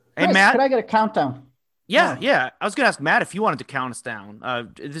Hey, Chris, Matt. could I get a countdown? Yeah. I was going to ask Matt if you wanted to count us down.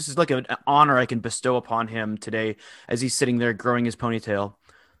 This is like an honor I can bestow upon him today as he's sitting there growing his ponytail.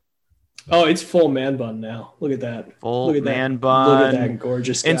 Oh, it's full man bun now. Look at that. Full Look at man that. bun. Look at that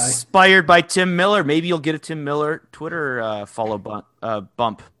gorgeous guy. Inspired by Tim Miller. Maybe you'll get a Tim Miller Twitter follow bump. All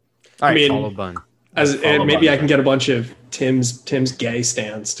right, follow bun. Maybe I can get a bunch of Tim's gay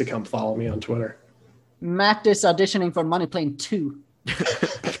stands to come follow me on Twitter. Matt is auditioning for Money Plane 2.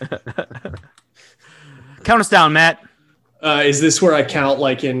 Count us down, Matt. Is this where I count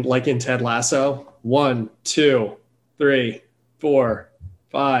like in Ted Lasso? 1, 2, 3, 4,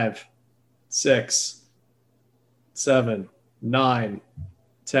 5, 6, 7, 9,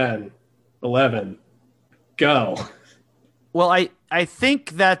 10, 11. Go. Well, I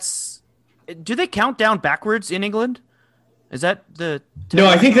think that's. Do they count down backwards in England? Is that the? No,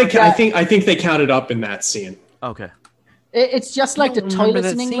 I think they counted up in that scene. Okay. It's just like the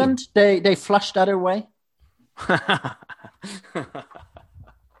toilets in England. They flush the other way. At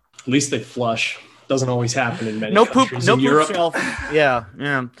least they flush. Doesn't always happen in many countries. No in Europe. poop shelf. Yeah.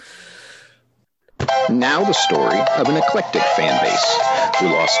 Now the story of an eclectic fan base who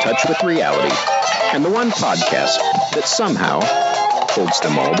lost touch with reality and the one podcast that somehow holds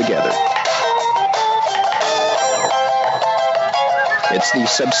them all together. It's the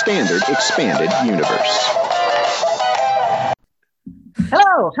Substandard Expanded Universe.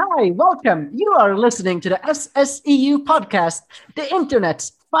 Hello, hi, welcome. You are listening to the SSEU podcast, the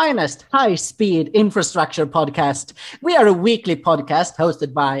internet's finest high-speed infrastructure podcast. We are a weekly podcast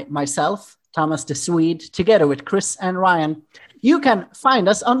hosted by myself, Thomas the Swede, together with Chris and Ryan. You can find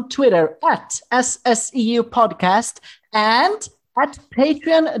us on Twitter at SSEU podcast and at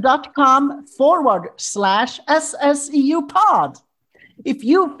patreon.com/SSEU pod. If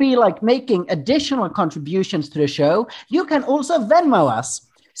you feel like making additional contributions to the show, you can also Venmo us.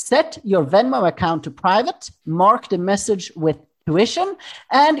 Set your Venmo account to private, mark the message with tuition,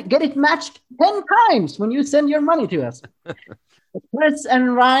 and get it matched 10 times when you send your money to us. Chris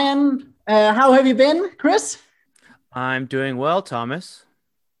and Ryan, how have you been, Chris? I'm doing well, Thomas.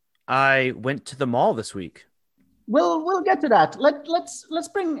 I went to the mall this week. We'll get to that. Let's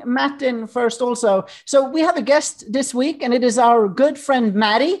bring Matt in first also. So we have a guest this week, and it is our good friend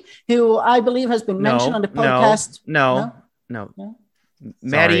Matty, who I believe has been mentioned on the podcast. No.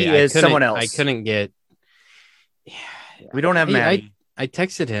 Matty is someone else. I couldn't get. We don't have Matty. I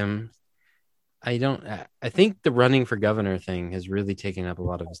texted him. I think the running for governor thing has really taken up a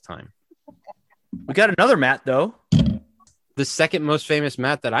lot of his time. We got another Matt though. The second most famous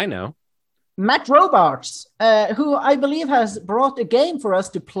Matt that I know. Matt Robarts, who I believe has brought a game for us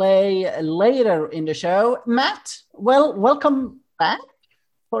to play later in the show. Matt, well, welcome back.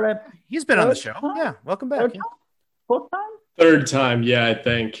 He's been on the show. Time? Yeah, welcome back. Fourth time? Third time, yeah, I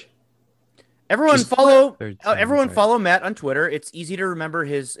think. Everyone follow Matt on Twitter. It's easy to remember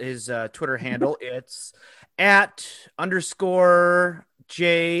his Twitter handle. It's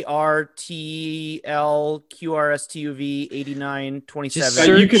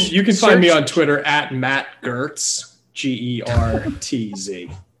 @_JRTLQRSTUV8927. You can find me on Twitter at Matt Gertz,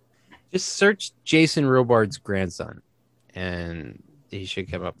 GERTZ. Just search Jason Robards' grandson, and he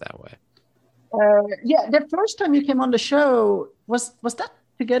should come up that way. Yeah, the first time you came on the show, was that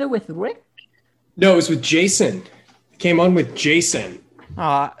together with Rick? No, it was with Jason. Came on with Jason.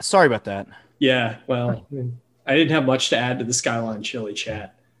 Sorry about that. Yeah, well, I didn't have much to add to the Skyline Chili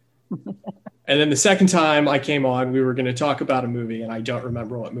chat. And then the second time I came on, we were going to talk about a movie, and I don't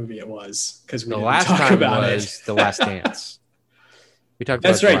remember what movie it was because we didn't talk about it. The Last Dance. We talked.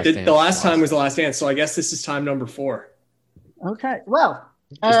 That's right. The last time was The Last Dance, so I guess this is time number 4. Okay. Well,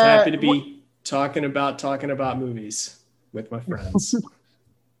 just happy to be talking about movies with my friends.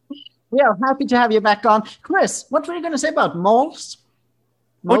 We are happy to have you back on. Chris, what were you going to say about malls?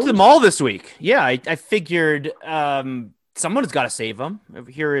 Went to the mall this week. Yeah, I figured someone's got to save them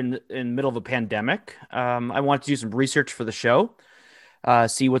here in the middle of a pandemic. I wanted to do some research for the show,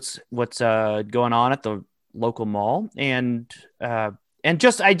 see what's going on at the local mall, and I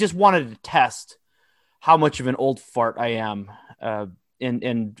just wanted to test how much of an old fart I am.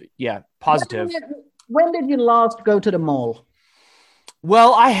 And yeah, positive. When did you last go to the mall?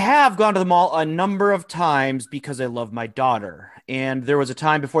 Well, I have gone to the mall a number of times because I love my daughter. And there was a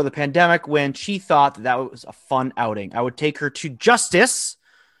time before the pandemic when she thought that was a fun outing. I would take her to Justice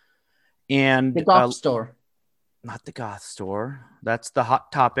and the goth store. Not the goth store. That's the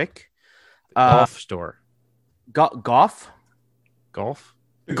hot topic. Golf store. Golf?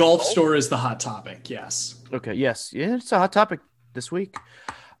 The golf store is the hot topic, yes. Okay, yes. Yeah, it's a hot topic this week.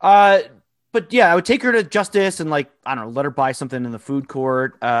 but yeah, I would take her to Justice and like, I don't know, let her buy something in the food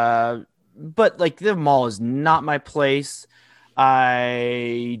court. But like the mall is not my place.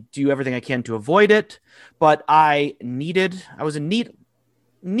 I do everything I can to avoid it, but I was in need.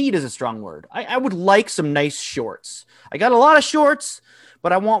 Need is a strong word. I would like some nice shorts. I got a lot of shorts,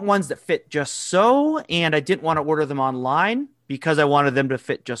 but I want ones that fit just so. And I didn't want to order them online because I wanted them to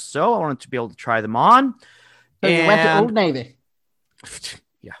fit just so. I wanted to be able to try them on. So you went to Old Navy.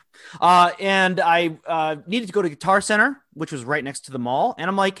 Yeah. And I needed to go to Guitar Center, which was right next to the mall. And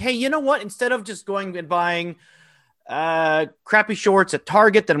I'm like, hey, you know what? Instead of just going and buying crappy shorts at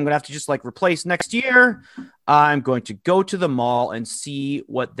Target that I'm going to have to just like replace next year, I'm going to go to the mall and see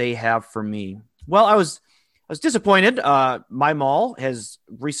what they have for me. Well, I was disappointed. My mall has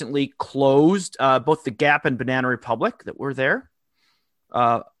recently closed, both the Gap and Banana Republic that were there,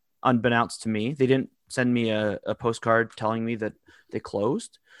 unbeknownst to me. They didn't send me a postcard telling me that they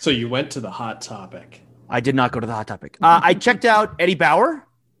closed. So you went to the Hot Topic. I did not go to the Hot Topic. I checked out Eddie Bauer.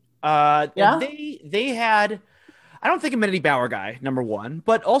 Yeah? They had, I don't think I'm an Eddie Bauer guy, number one,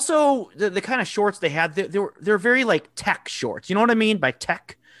 but also the kind of shorts they had, they're very like tech shorts. You know what I mean by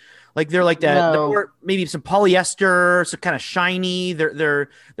tech? Like they're like that. No. They're maybe some polyester, so kind of shiny. They're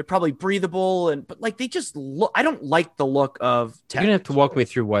probably breathable, but like they just look. I don't like the look of tech. You're gonna have to walk me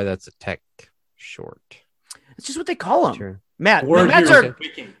through why that's a tech short. It's just what they call them. Sure. Matt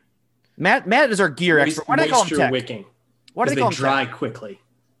is our gear expert. Why do they call them tech? Wicking. Why do they call them dry tech? quickly?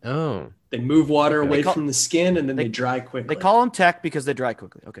 Oh, they move water away from the skin and then they dry quickly. They call them tech because they dry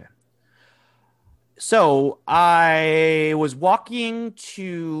quickly. Okay. So I was walking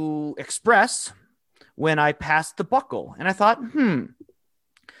to Express when I passed the Buckle, and I thought,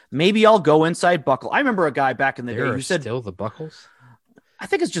 maybe I'll go inside Buckle. I remember a guy back in the day who said, "Still the Buckles." I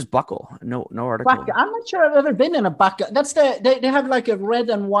think it's just Buckle. No article. Buckle. I'm not sure I've ever been in a Buckle. That's they have like a red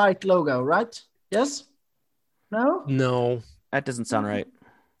and white logo, right? Yes? No, that doesn't sound right.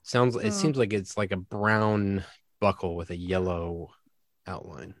 It seems like it's like a brown buckle with a yellow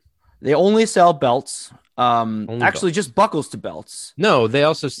outline. They only sell belts. Belts. Just buckles to belts. No, they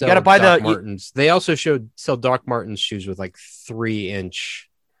also sell Doc Martens. They also sell Doc Martens shoes with like 3-inch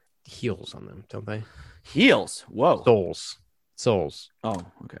heels on them, don't they? Heels? Whoa. Soles. Oh,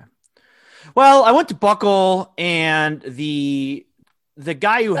 okay. Well, I went to Buckle, and the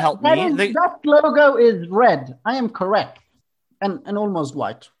guy who helped me. That logo is red. I am correct, and almost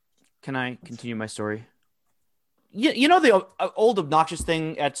white. Can I continue my story? You know the old obnoxious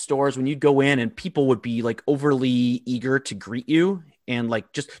thing at stores when you'd go in and people would be like overly eager to greet you and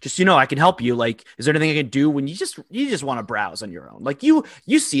like just I can help you. Like, is there anything I can do? When you just want to browse on your own. Like you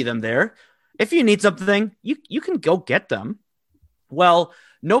see them there. If you need something, you can go get them. Well,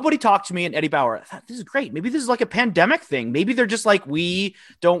 nobody talked to me in Eddie Bauer. I thought, this is great. Maybe this is like a pandemic thing. Maybe they're just like, we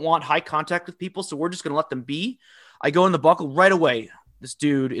don't want high contact with people, so we're just going to let them be. I go in the Buckle right away. This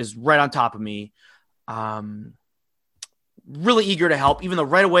dude is right on top of me. Really eager to help, even though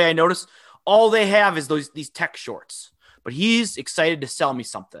right away I notice all they have is these tech shorts. But he's excited to sell me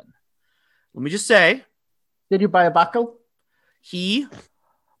something. Let me just say. Did you buy a Buckle? He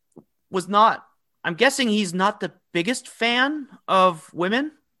was not. I'm guessing he's not the biggest fan of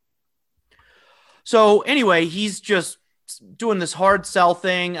women. So anyway, he's just doing this hard sell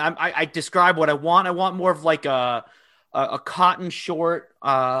thing. I describe what I want. I want more of like a cotton short,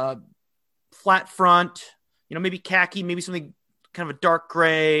 flat front, maybe khaki, maybe something kind of a dark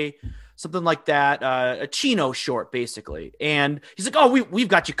gray, something like that. A chino short, basically. And he's like, oh, we've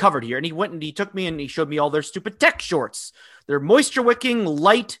got you covered here. And he went and he took me and he showed me all their stupid tech shorts. They're moisture wicking,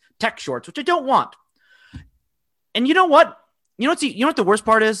 light tech shorts, which I don't want. And you know what? You know what the worst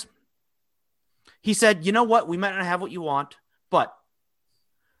part is? He said, you know what? We might not have what you want, but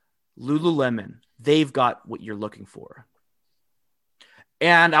Lululemon, they've got what you're looking for.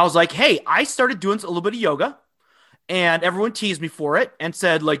 And I was like, hey, I started doing a little bit of yoga and everyone teased me for it and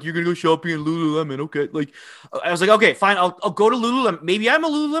said, like, you're going to go shopping in Lululemon. Okay. Like, I was like, okay, fine. I'll go to Lululemon. Maybe I'm a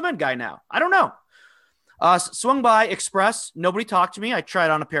Lululemon guy now. I don't know. Swung by Express. Nobody talked to me. I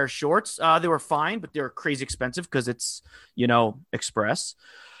tried on a pair of shorts. They were fine, but they were crazy expensive because it's, Express.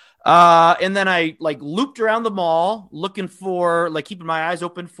 And then I looped around the mall looking for, keeping my eyes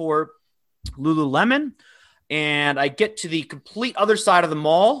open for Lululemon. And I get to the complete other side of the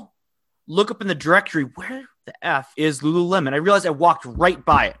mall, look up in the directory. Where the F is Lululemon? I realized I walked right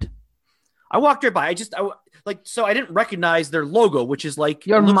by it. So I didn't recognize their logo, which is like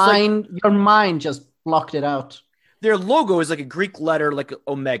your mind just blocked it out. Their logo is like a Greek letter, like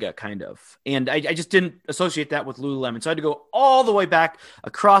Omega kind of. And I just didn't associate that with Lululemon. So I had to go all the way back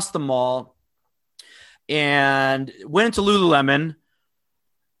across the mall and went into Lululemon.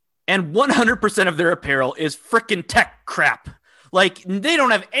 and 100% of their apparel is frickin' tech crap. Like, they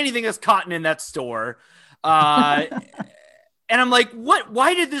don't have anything that's cotton in that store. And I'm like, what?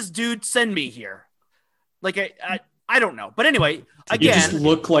 Why did this dude send me here? Like, I don't know. But anyway, again. You just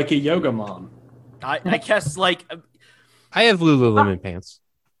look like a yoga mom. I guess, like. I have Lululemon pants.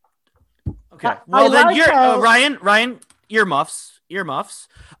 Okay. Well, then you're Ryan, earmuffs.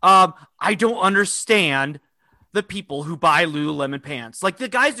 I don't understand the people who buy Lululemon pants. Like, the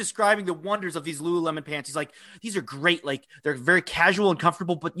guy's describing the wonders of these Lululemon pants. He's like, these are great. Like, they're very casual and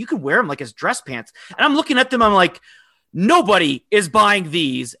comfortable, but you can wear them like as dress pants. And I'm looking at them. I'm like, nobody is buying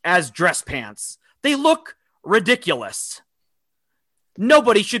these as dress pants. They look ridiculous.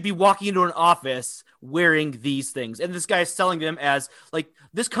 Nobody should be walking into an office wearing these things. And this guy is selling them as like,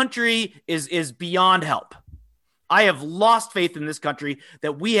 this country is beyond help. I have lost faith in this country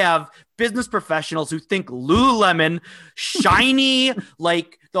that we have business professionals who think Lululemon, shiny,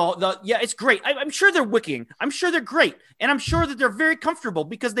 like yeah, it's great. I'm sure they're wicking. I'm sure they're great. And I'm sure that they're very comfortable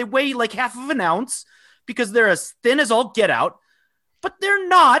because they weigh like half of an ounce because they're as thin as all get out, but they're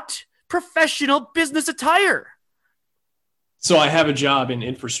not professional business attire. So I have a job in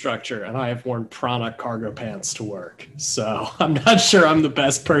infrastructure and I have worn Prana cargo pants to work. So I'm not sure I'm the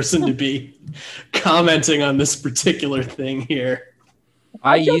best person to be commenting on this particular thing here.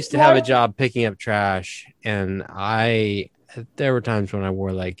 I used to have a job picking up trash, and there were times when I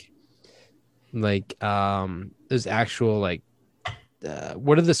wore like those actual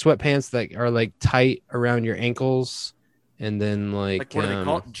what are the sweatpants that are like tight around your ankles, and then like what are they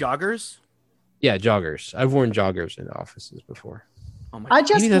called? Joggers? Yeah, joggers. I've worn joggers in offices before. Oh my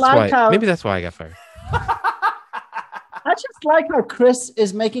God. Maybe that's why I got fired. I just like how Chris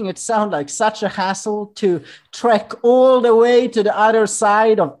is making it sound like such a hassle to trek all the way to the other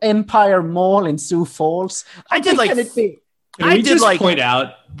side of Empire Mall in Sioux Falls. Point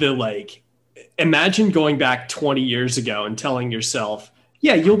out the imagine going back 20 years ago and telling yourself,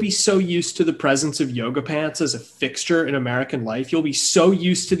 yeah, you'll be so used to the presence of yoga pants as a fixture in American life. You'll be so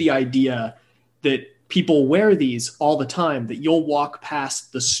used to the idea that people wear these all the time that you'll walk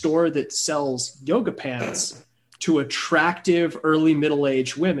past the store that sells yoga pants to attractive early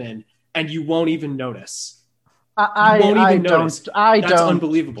middle-aged women and you won't even notice. I don't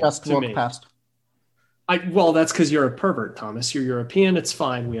unbelievable just to walk me. Past. Well, that's because you're a pervert, Thomas. You're European. It's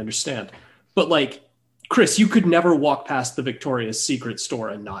fine. We understand. But Chris, you could never walk past the Victoria's Secret store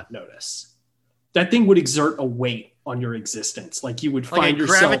and not notice. That thing would exert a weight on your existence. Like you would find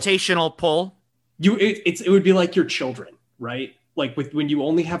yourself gravitational pull. It would be like your children, right? Like when you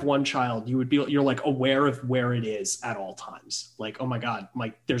only have one child, you're like aware of where it is at all times. Like, oh my God,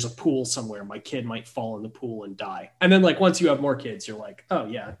 there's a pool somewhere. My kid might fall in the pool and die. And then once you have more kids, you're like, oh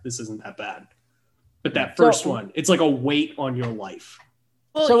yeah, this isn't that bad. But that first one, it's like a weight on your life.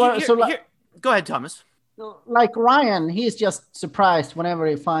 Well, go ahead, Thomas. Like Ryan, he's just surprised whenever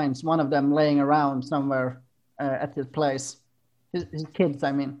he finds one of them laying around somewhere at his place. His kids,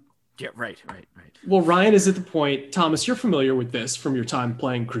 I mean. Yeah, right. Well, Ryan is at the point, Thomas, you're familiar with this from your time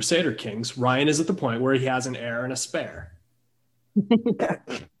playing Crusader Kings. Ryan is at the point where he has an heir and a spare.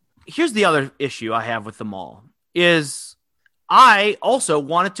 Here's the other issue I have with the mall is I also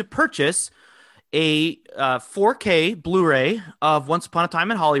wanted to purchase a 4K Blu-ray of Once Upon a Time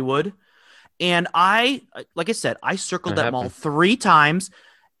in Hollywood. And I circled that mall 3 times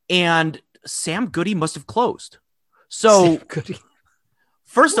and Sam Goody must have closed. So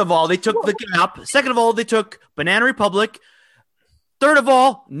first of all, they took the Gap. Second of all, they took Banana Republic. Third of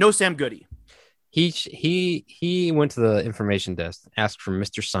all, no Sam Goody. He went to the information desk, asked for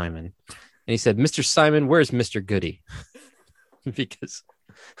Mr. Simon, and he said, "Mr. Simon, where's Mr. Goody?" Because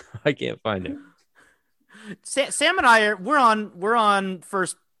I can't find him. Sam and I we're on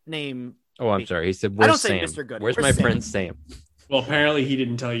first name. Oh, I'm sorry. He said, "Where's Sam? Mr. Goody. Where's my friend Sam?" Well, apparently he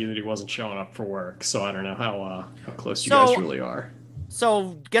didn't tell you that he wasn't showing up for work, so I don't know how close you guys really are.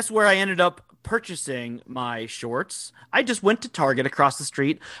 So guess where I ended up purchasing my shorts? I just went to Target across the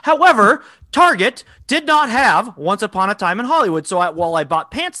street. However, Target did not have Once Upon a Time in Hollywood. So while I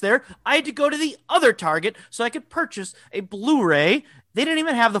bought pants there, I had to go to the other Target so I could purchase a Blu-ray. They didn't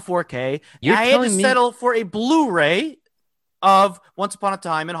even have the 4K. I had to settle for a Blu-ray of Once Upon a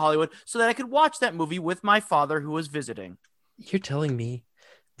Time in Hollywood so that I could watch that movie with my father who was visiting. You're telling me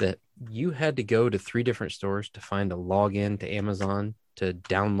that you had to go to 3 different stores to find a login to Amazon to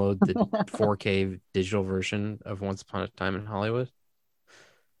download the 4K digital version of Once Upon a Time in Hollywood?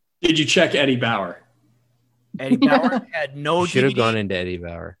 Did you check Eddie Bauer? Eddie Bauer had no DVD. Should have gone into Eddie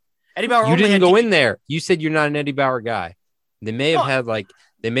Bauer. Eddie Bauer. You didn't go in there. You said you're not an Eddie Bauer guy. They may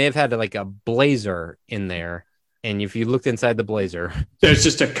have had a blazer in there, And if you looked inside the blazer, there's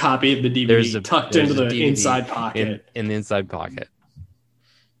just a copy of the DVD tucked into the DVD inside pocket. In the inside pocket.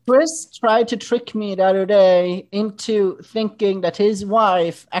 Chris tried to trick me the other day into thinking that his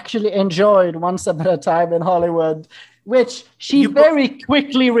wife actually enjoyed Once Upon a Time in Hollywood, which she very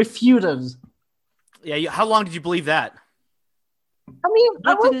quickly refuted. Yeah, how long did you believe that? I mean,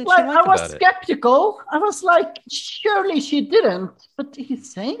 I was skeptical. I was like, surely she didn't, but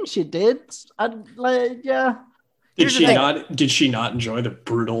he's saying she did. Did she not enjoy the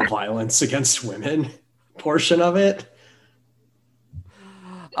brutal violence against women portion of it?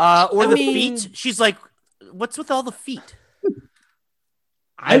 Feet? She's like, what's with all the feet?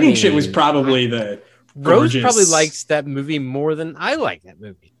 I think she was probably the gorgeous. Rose probably likes that movie more than I like that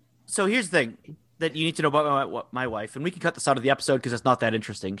movie. So here's the thing that you need to know about my wife, and we can cut this out of the episode because it's not that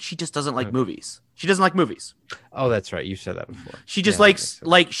interesting. She just doesn't like movies. She doesn't like movies. Oh, that's right. You said that before. She just likes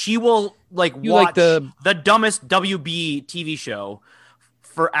she will watch the dumbest WB TV show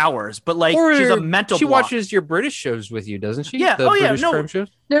for hours, but she's a mental. She watches your British shows with you, doesn't she? Yeah. British crime shows.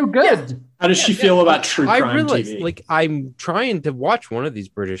 They're good. Yeah. How does she feel about true crime TV? I'm trying to watch one of these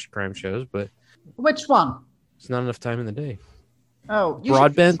British crime shows, but which one? It's not enough time in the day. Oh,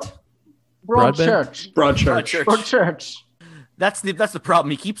 Broadbent. Broadchurch. That's the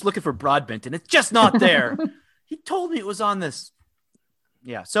problem. He keeps looking for Broadbent, and it's just not there. He told me it was on this.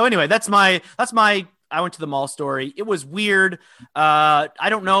 Yeah. So anyway, that's my. I went to the mall story. It was weird. I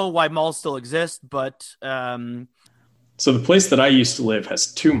don't know why malls still exist, but so the place that I used to live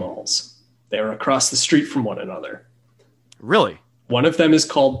has two malls. They are across the street from one another. Really? One of them is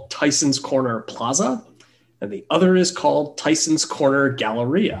called Tysons Corner Plaza, and the other is called Tysons Corner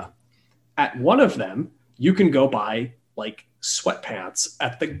Galleria. At one of them, you can go buy sweatpants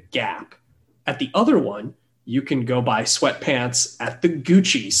at the Gap. At the other one, you can go buy sweatpants at the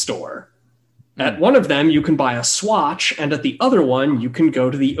Gucci store. At one of them, you can buy a Swatch, and at the other one, you can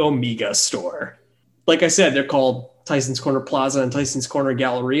go to the Omega store. Like I said, they're called Tysons Corner Plaza and Tysons Corner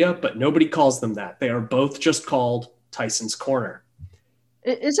Galleria, but nobody calls them that. They are both just called Tysons Corner.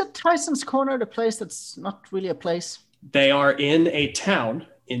 Is it Tysons Corner, the place that's not really a place? They are in a town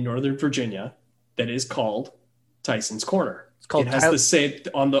in Northern Virginia that is called Tysons Corner. It has the same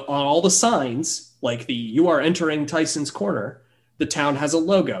on all the signs, you are entering Tysons Corner. The town has a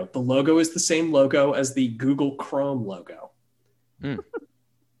logo. The logo is the same logo as the Google Chrome logo.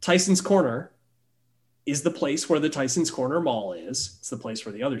 Tysons Corner is the place where the Tysons Corner Mall is. It's the place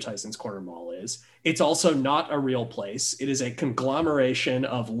where the other Tysons Corner Mall is. It's also not a real place. It is a conglomeration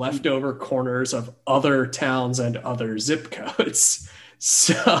of leftover corners of other towns and other zip codes.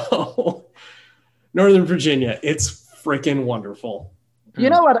 So, Northern Virginia, it's freaking wonderful. You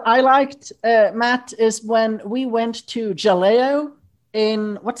know what I liked, Matt, is when we went to Jaleo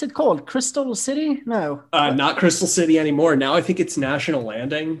in, what's it called? Crystal City? No. Not Crystal City anymore. Now I think it's National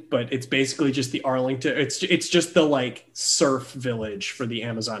Landing, but it's basically just the Arlington. It's just the surf village for the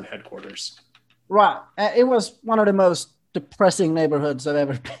Amazon headquarters. Right. It was one of the most depressing neighborhoods I've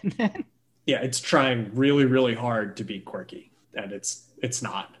ever been in. Yeah, it's trying really, really hard to be quirky, and it's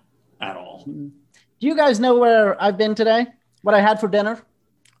not at all. Do you guys know where I've been today? What I had for dinner?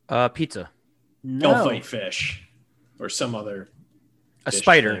 Pizza. No. Elf-ate fish. Or some other a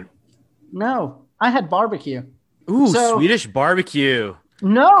spider. Thing. No. I had barbecue. Ooh, Swedish barbecue.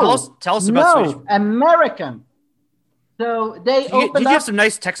 No. Tell us about Swedish. American. So they opened Did you have some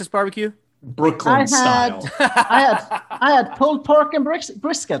nice Texas barbecue? Brooklyn style. I had pulled pork and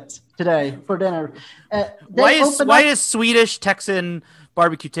brisket today for dinner. Why is Swedish Texan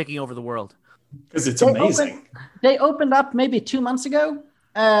barbecue taking over the world? Because it's amazing. They opened up maybe 2 months ago,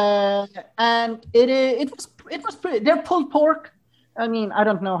 and it was pretty. Their pulled pork. I mean, I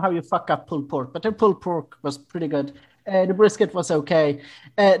don't know how you fuck up pulled pork, but their pulled pork was pretty good. The brisket was okay.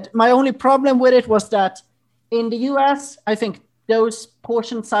 My only problem with it was that in the US, I think those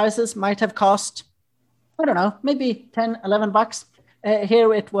portion sizes might have cost, I don't know, maybe $10-11.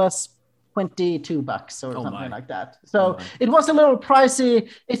 Here it was $22 or something like that. So it was a little pricey.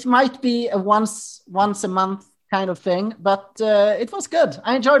 It might be a once a month kind of thing, but it was good.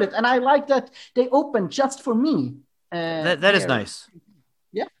 I enjoyed it, and I like that they opened just for me. That is nice.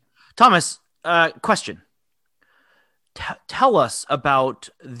 Yeah, Thomas. Question. Tell us about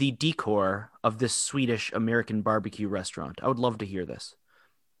the decor of this Swedish American barbecue restaurant. I would love to hear this.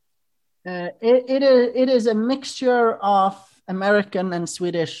 It is a mixture of American and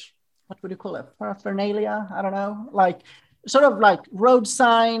Swedish. What would you call it? Paraphernalia? I don't know. Sort of like road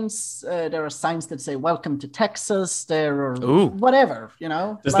signs. There are signs that say "Welcome to Texas." There are whatever, you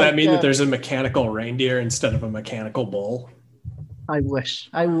know. Does that mean that there's a mechanical reindeer instead of a mechanical bull? I wish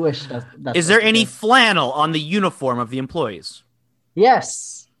that. Is there any flannel on the uniform of the employees?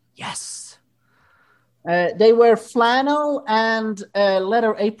 Yes. Yes. They wear flannel and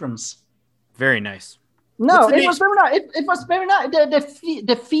leather aprons. Very nice. No, it was very nice. It was very nice.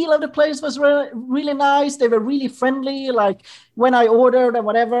 The feel of the place was really nice. They were really friendly. Like when I ordered and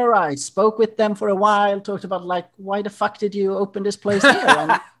whatever, I spoke with them for a while, talked about like, why the fuck did you open this place here?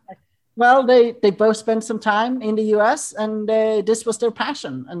 And well, they both spent some time in the US and this was their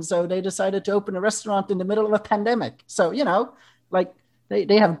passion. And so they decided to open a restaurant in the middle of a pandemic. So, like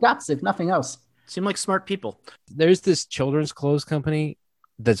they have guts, if nothing else. Seem like smart people. There's this children's clothes company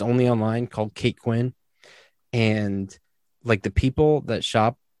that's only online called Kate Quinn. And like the people that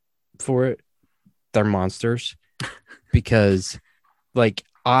shop for it, they're monsters because like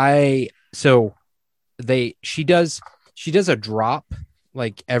she does a drop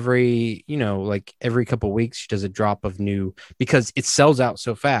like every couple of weeks. She does a drop of new because it sells out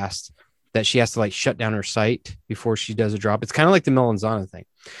so fast that she has to like shut down her site before she does a drop. It's kind of like the Melanzana thing.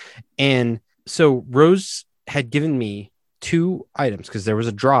 And so Rose had given me 2 items because there was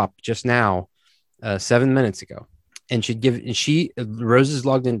a drop just now 7 minutes ago, and Rose is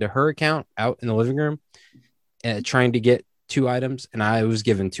logged into her account out in the living room trying to get 2 items, and I was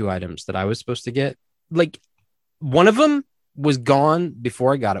given 2 items that I was supposed to get. Like one of them was gone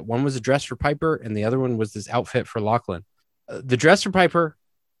before I got it. One was a dress for Piper and the other one was this outfit for Lachlan. The dress for Piper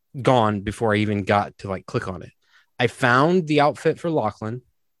gone before I even got to like click on it. I found the outfit for Lachlan.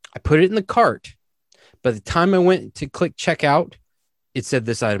 I put it in the cart. By the time I went to click checkout, it said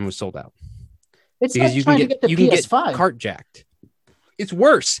this item was sold out. It's because like you trying can to get the you PS5. can get cart jacked. It's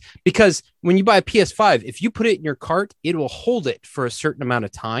worse because when you buy a PS5, if you put it in your cart, it will hold it for a certain amount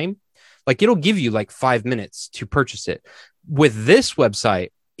of time. Like it'll give you like 5 minutes to purchase it. With this website,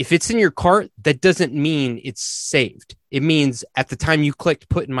 if it's in your cart, that doesn't mean it's saved. It means at the time you clicked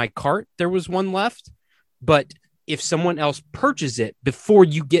put in my cart, there was one left. But if someone else purchases it before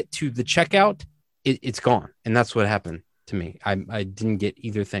you get to the checkout, it's gone. And that's what happened to me. I didn't get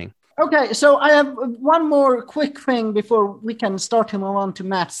either thing. Okay, so I have one more quick thing before we can start to move on to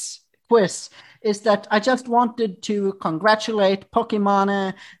Matt's quiz, is that I just wanted to congratulate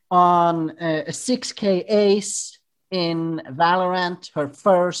Pokemon on a 6K ace in Valorant, her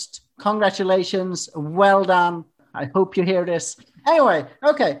first. Congratulations, well done. I hope you hear this. Anyway,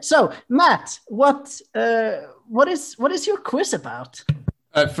 okay, so Matt, what is your quiz about?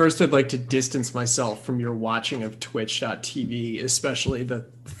 At first, I'd like to distance myself from your watching of twitch.tv, especially the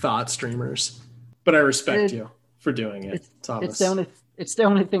thought streamers. But I respect you for doing it, Thomas. It's the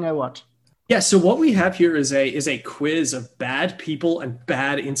only thing I watch. Yeah, so what we have here is a quiz of bad people and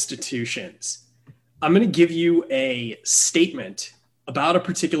bad institutions. I'm going to give you a statement about a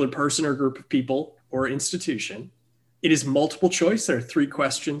particular person or group of people or institution. It is multiple choice. There are 3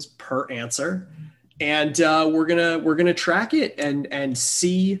 questions per answer. And we're gonna track it and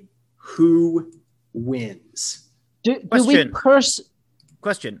see who wins.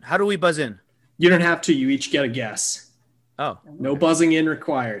 Question. How do we buzz in? You don't have to. You each get a guess. Oh, no buzzing in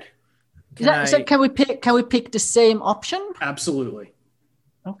required. Can we pick the same option? Absolutely.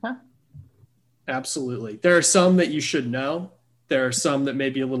 Okay. Absolutely. There are some that you should know. There are some that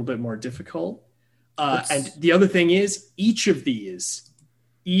may be a little bit more difficult. And the other thing is, each of these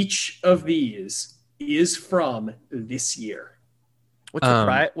is from this year. What's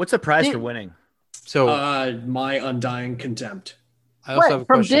the prize for winning? So my undying contempt. I also have a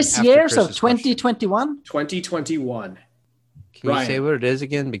from this year, so 2021? 2021. Can you say what it is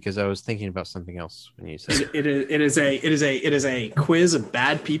again? Because I was thinking about something else when you said it. It is a quiz of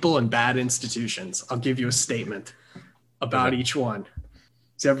bad people and bad institutions. I'll give you a statement about each one.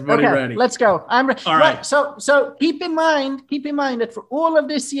 Is everybody ready? Let's go. I'm ready. All right. So keep in mind that for all of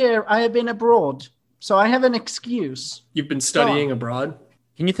this year I have been abroad. So I have an excuse. You've been studying abroad?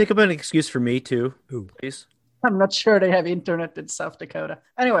 Can you think of an excuse for me too, please? I'm not sure they have internet in South Dakota.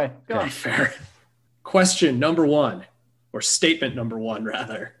 Anyway, go on. Fair. Question number 1, or statement number 1,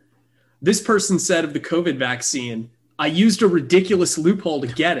 rather. This person said of the COVID vaccine, I used a ridiculous loophole to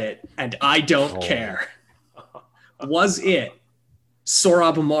get it, and I don't care. Was it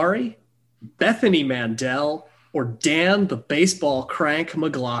Sohrab Ahmari, Bethany Mandel, or Dan the baseball crank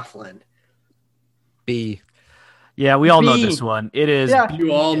McLaughlin? B. Yeah, we all know this one. It is. Yeah.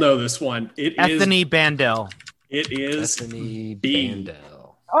 You all know this one. It Bethany is Bandel. It is Bethany B.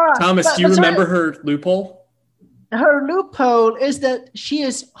 Bandel. All right, Thomas, do you remember her loophole? Her loophole is that she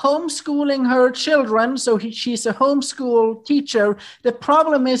is homeschooling her children, so she's a homeschool teacher. The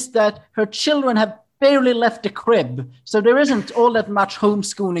problem is that her children have barely left the crib, so there isn't all that much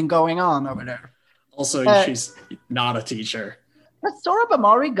homeschooling going on over there. Also, she's not a teacher. Has Sohrab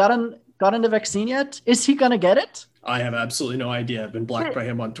Ahmari gotten the vaccine yet? Is he gonna get it? I have absolutely no idea. I've been blocked by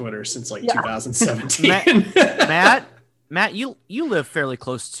him on Twitter since 2017. Matt, you live fairly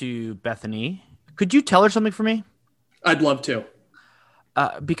close to Bethany. Could you tell her something for me? I'd love to.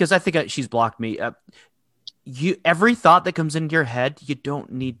 Because I think she's blocked me. Every thought that comes into your head, you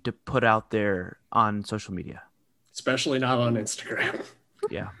don't need to put out there on social media, especially not on Instagram.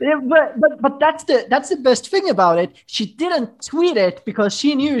 Yeah, but that's the best thing about it. She didn't tweet it because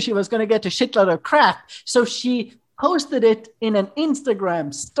she knew she was going to get a shitload of crap, so she posted it in an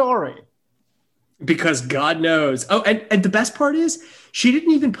Instagram story. Because God knows. Oh, and the best part is she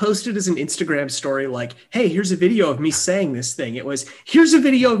didn't even post it as an Instagram story like, hey, here's a video of me saying this thing. It was, here's a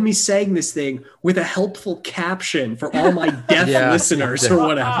video of me saying this thing with a helpful caption for all my deaf listeners or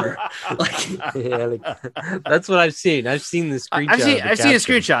whatever. That's what I've seen. I've seen the screenshot. I've seen a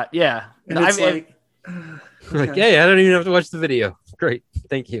screenshot. Yeah. And it's okay. Yeah, I don't even have to watch the video. Great.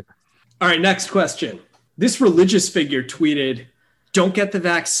 Thank you. All right, next question. This religious figure tweeted, don't get the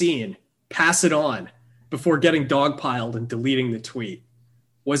vaccine. Pass it on, before getting dogpiled and deleting the tweet.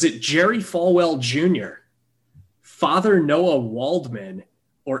 Was it Jerry Falwell Jr., Father Noah Waldman,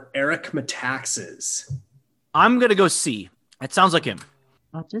 or Eric Metaxas? I'm going to go C. It sounds like him.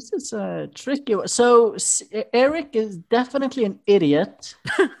 Oh, this is a tricky one. So Eric is definitely an idiot.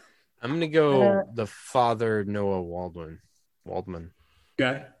 I'm going to go the Father Noah Waldman.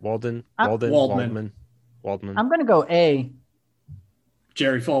 Okay. Waldman. I'm going to go A.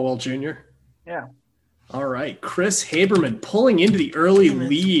 Jerry Falwell Jr.? Yeah. All right. Chris Haberman pulling into the early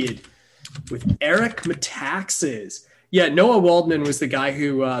lead with Eric Metaxas. Yeah, Noah Waldman was the guy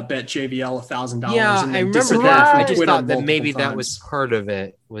who bet JVL $1,000. Yeah, and I remember that. I just thought that maybe that was part of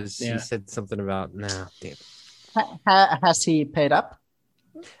it. He said something about, damn. Has he paid up?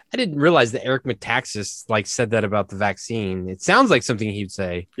 I didn't realize that Eric Metaxas said that about the vaccine. It sounds like something he'd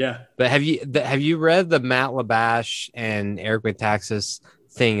say. Yeah. But have you read the Matt Labash and Eric Metaxas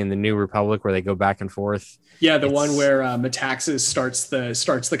thing in the New Republic where they go back and forth? Yeah, the one where Metaxas starts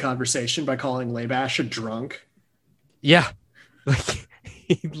the conversation by calling Labash a drunk. Yeah,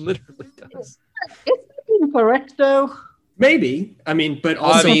 he literally does. Is that incorrect though? Maybe. But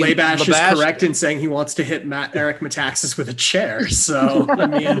also Labash is correct in saying he wants to hit Eric Metaxas with a chair. So,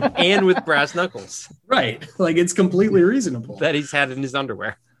 and with brass knuckles. Right. It's completely reasonable. That he's had in his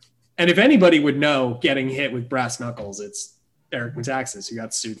underwear. And if anybody would know getting hit with brass knuckles, it's Eric Metaxas, who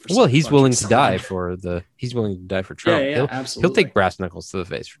got sued for. Well, he's willing to die for Trump. Yeah, absolutely. He'll take brass knuckles to the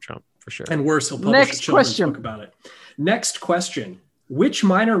face for Trump, for sure. And worse, he'll publish a children's book about it. Next question. Which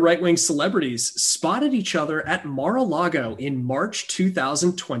minor right-wing celebrities spotted each other at Mar-a-Lago in March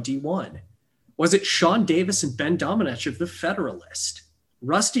 2021? Was it Sean Davis and Ben Domenech of The Federalist,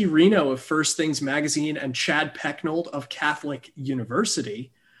 Rusty Reno of First Things Magazine and Chad Pecknold of Catholic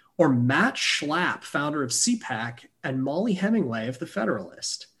University, or Matt Schlapp, founder of CPAC, and Molly Hemingway of The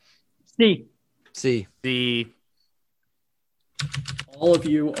Federalist? C. All of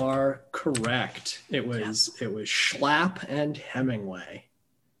you are correct. It was Schlapp and Hemingway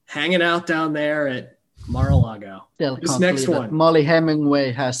hanging out down there at Mar-a-Lago. This next one. Molly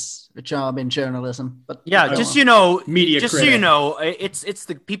Hemingway has a job in journalism, but media critic. So you know, it's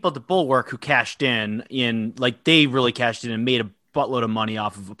the people at the Bulwark who cashed in they really cashed in and made a buttload of money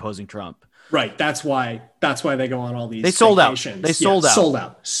off of opposing Trump. Right. That's why they go on all these. They sold out. Sold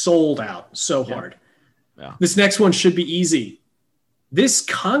out so hard. Yeah. This next one should be easy. This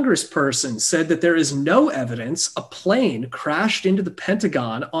congressperson said that there is no evidence a plane crashed into the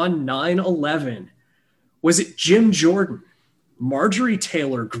Pentagon on 9/11. Was it Jim Jordan, Marjorie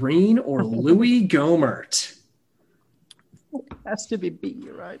Taylor Greene, or Louis Gohmert? It has to be B,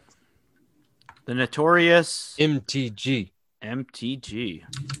 right? The notorious MTG.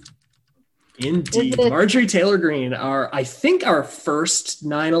 Indeed. Marjorie Taylor Greene, I think our first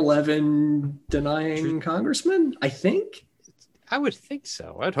 9/11 denying congressman, I think. I would think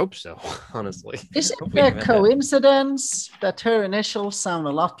so. I'd hope so, honestly. Is it a coincidence that her initials sound a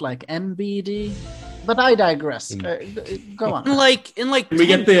lot like MBD? But I digress. Go on.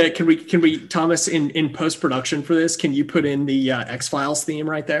 Can we Thomas, in post-production for this, can you put in the X-Files theme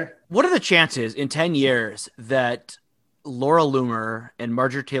right there? What are the chances in 10 years that Laura Loomer and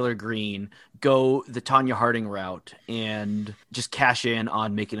Marjorie Taylor Greene go the Tanya Harding route and just cash in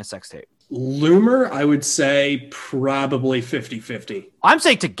on making a sex tape? Loomer, I would say probably 50-50. I'm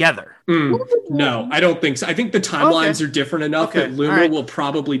saying together. No, I don't think so. I think the timelines are different enough that Loomer will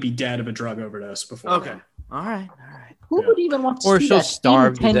probably be dead of a drug overdose before. Okay. All right. Who would even want to or see she'll that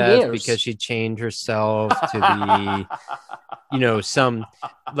starve in to 10 death years? because she chained herself to the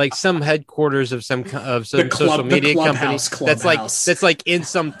some headquarters of some social media company that's like in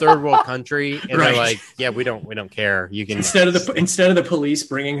some third world country, and they're like, yeah, we don't care, you can instead of the police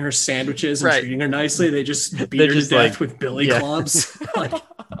bringing her sandwiches and treating her nicely, they just beat her to death with billy clubs.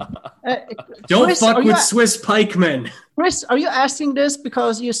 Don't fuck with Swiss pikemen. Chris, are you asking this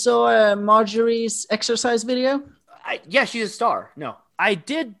because you saw Marjorie's exercise video? Yeah, she's a star. No, I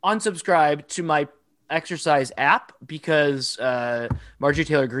did unsubscribe to my exercise app because Marjorie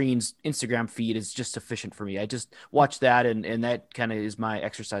Taylor Greene's Instagram feed is just sufficient for me. I just watch that, and that kind of is my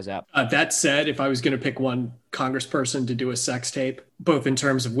exercise app. That said, if I was going to pick one congressperson to do a sex tape, both in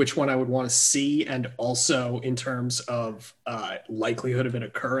terms of which one I would want to see and also in terms of likelihood of it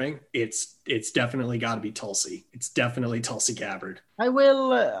occurring, it's definitely got to be Tulsi. It's definitely Tulsi Gabbard. I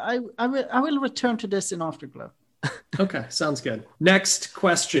will return to this in Afterglow. Okay, sounds good. Next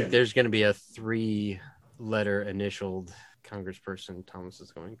question. There's going to be a 3-letter initialed congressperson. Thomas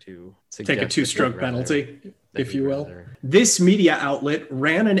is going to take a 2-stroke penalty, if you will. This media outlet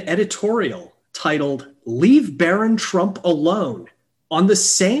ran an editorial titled "Leave Barron Trump Alone." On the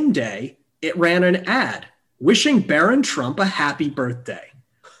same day, it ran an ad wishing Barron Trump a happy birthday.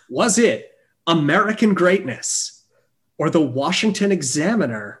 Was it American Greatness, or the Washington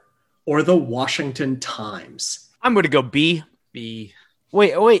Examiner, or the Washington Times? I'm going to go B. B.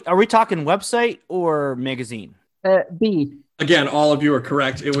 Wait. Are we talking website or magazine? B. Again, all of you are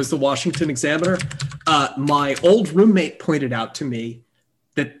correct. It was the Washington Examiner. My old roommate pointed out to me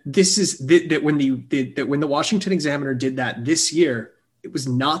that when the Washington Examiner did that this year, it was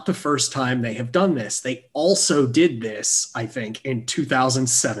not the first time they have done this. They also did this, I think, in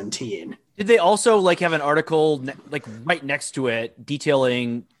 2017. Did they also have an article right next to it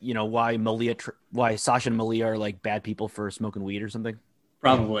detailing, why Sasha and Malia are bad people for smoking weed or something?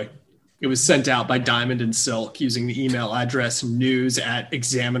 Probably. It was sent out by Diamond and Silk using the email address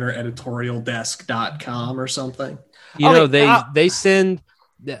news@examinereditorialdesk.com or something. They send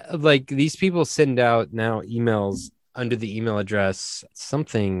these people send out now emails under the email address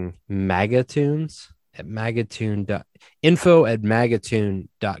something Magatunes at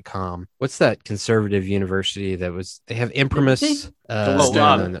info@magatune.com. What's that conservative university that was? They have Imprimis.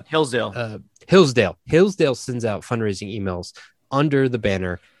 Hillsdale. Hillsdale sends out fundraising emails under the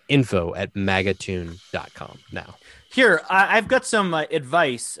banner info@magatune.com now. Here, I've got some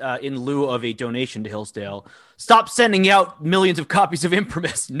advice in lieu of a donation to Hillsdale. Stop sending out millions of copies of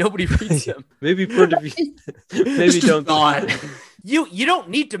Imprimis. Nobody reads them. Maybe don't. You don't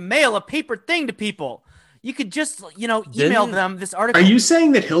need to mail a paper thing to people. You could just, email them this article. Are you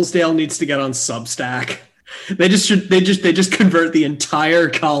saying that Hillsdale needs to get on Substack? They just convert the entire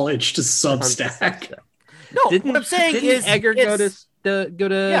college to Substack. No, what I'm saying is Edgar go to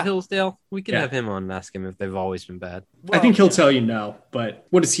Hillsdale. We can have him on and ask him if they've always been bad. Well, I think he'll tell you no, but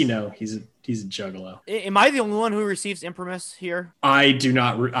what does he know? He's a juggalo. Am I the only one who receives Imprimis here? I do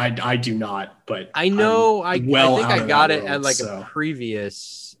not. I do not. But I know. I think I got it at a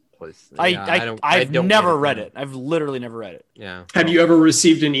previous place. I've never read it. I've literally never read it. Yeah. Have you ever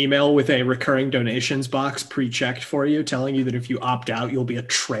received an email with a recurring donations box pre-checked for you, telling you that if you opt out, you'll be a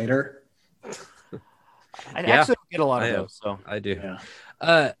traitor? I actually get a lot of those. So I do.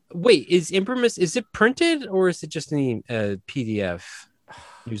 Yeah. Wait, is Imprimis, is it printed or is it just a PDF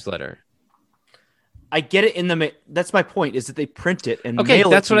newsletter? I get it that's my point, is that they print it and okay, mail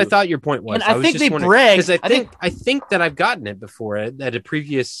that's it what to I thought your point was. And I think they brag. Because I think that I've gotten it before at a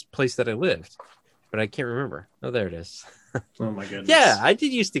previous place that I lived, but I can't remember. Oh, there it is. Oh my goodness. Yeah, I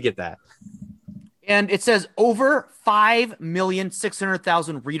did used to get that. And it says over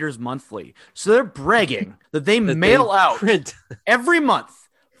 5,600,000 readers monthly. So they're bragging that they mail out every month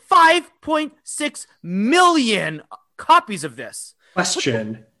 5.6 million copies of this.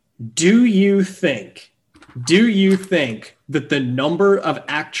 Question. Do you think that the number of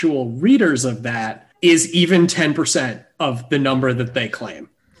actual readers of that is even 10% of the number that they claim?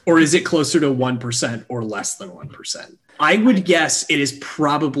 Or is it closer to 1% or less than 1%? I would guess it is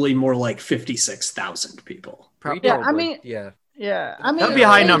probably more like 56,000 people. Probably. Yeah, I mean, that'd be a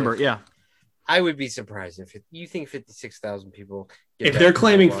high number. Yeah. I would be surprised if you think 56,000 people. If they're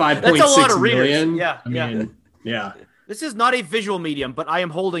claiming 5.6 million, yeah. This is not a visual medium, but I am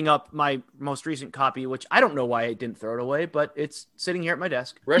holding up my most recent copy, which I don't know why I didn't throw it away, but it's sitting here at my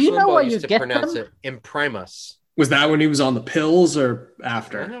desk. Do you know why you get pronounce them? it Imprimus. Was that when he was on the pills or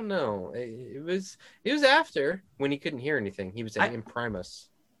after? I don't know. It was after when he couldn't hear anything. He was at Imprimus.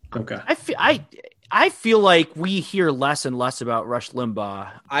 Okay. I feel like we hear less and less about Rush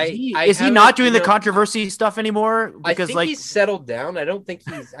Limbaugh. Is he not doing the controversy stuff anymore? Because I think he's settled down. I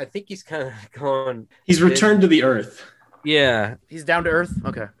think he's kind of gone. He's returned to the earth. Yeah, he's down to earth.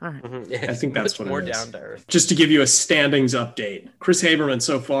 Okay, all right. Mm-hmm. Yeah, I think that's what more it is. Down to earth. Just to give you a standings update, Chris Haberman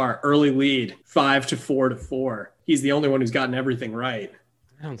so far early lead 5-4-4. He's the only one who's gotten everything right.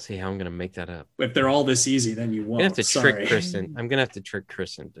 I don't see how I'm gonna make that up. If they're all this easy, then you won't. I'm gonna have to trick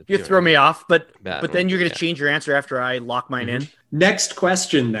Chris into. You throw me off, but then you're gonna change your answer after I lock mine in. Next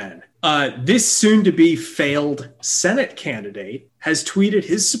question, then. This soon-to-be failed Senate candidate has tweeted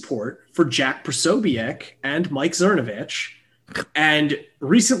his support for Jack Posobiec and Mike Cernovich, and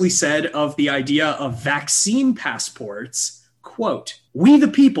recently said of the idea of vaccine passports, quote, "We the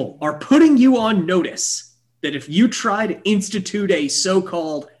people are putting you on notice that if you try to institute a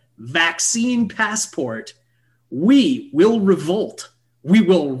so-called vaccine passport, we will revolt. We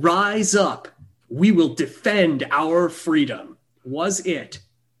will rise up. We will defend our freedom." Was it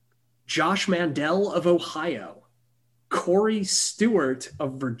Josh Mandel of Ohio, Corey Stewart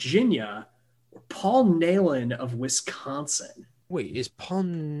of Virginia, or Paul Nehlen of Wisconsin? Wait, is Paul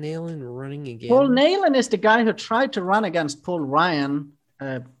Nehlen running again? Paul Nehlen is the guy who tried to run against Paul Ryan,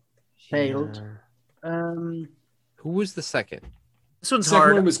 failed. Who was the second? This one's Second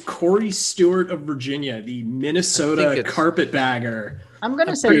hard. one was Corey Stewart of Virginia, the Minnesota carpetbagger. I'm going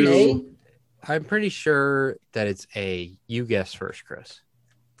to say A. I'm pretty sure that it's A. You guess first, Chris.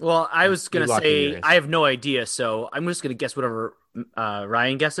 Well, I was going to say I have no idea, so I'm just going to guess whatever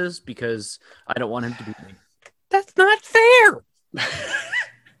Ryan guesses because I don't want him to beat me. That's not fair.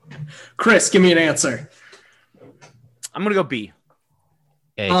 Chris, give me an answer. I'm going to go B.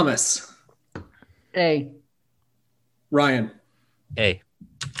 A. Thomas. A. Ryan. A.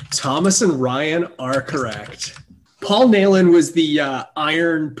 Thomas and Ryan are correct. Paul Nehlen was the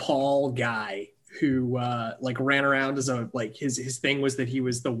Iron Paul guy who ran around as his thing was that he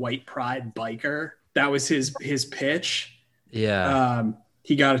was the white pride biker. That was his pitch. Yeah.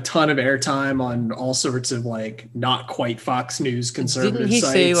 He got a ton of airtime on all sorts of not quite Fox News conservative Didn't he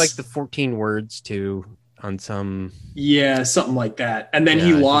sites. say the 14 words too on some? Yeah, something like that. And then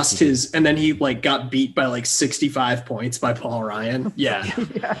he lost and then he got beat by 65 points by Paul Ryan. Yeah.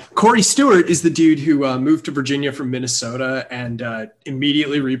 Corey Stewart is the dude who moved to Virginia from Minnesota and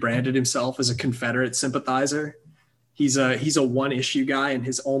immediately rebranded himself as a Confederate sympathizer. He's a one issue guy, and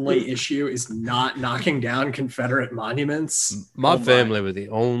his only issue is not knocking down Confederate monuments. My family was the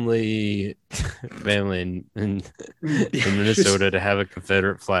only family in Minnesota to have a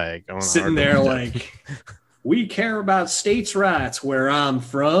Confederate flag on sitting there we care about states' rights where I'm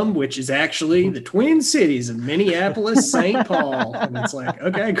from, which is actually the Twin Cities of Minneapolis, St. Paul. And it's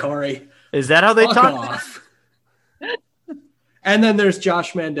okay, Corey. Is that how they talk? Off. And then there's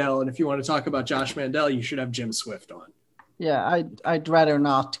Josh Mandel. And if you want to talk about Josh Mandel, you should have Jim Swift on. Yeah, I'd rather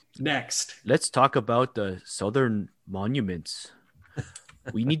not. Next. Let's talk about the Southern monuments.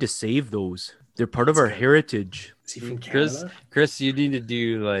 We need to save those. They're part of our heritage. Is he from Canada? Chris, you need to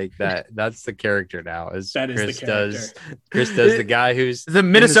do that. That's the character now. That is the character. Chris does the guy who's the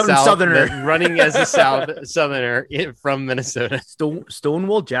Minnesota Southerner running as a Southerner from Minnesota.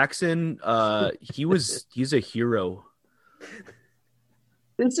 Stonewall Jackson. He's a hero.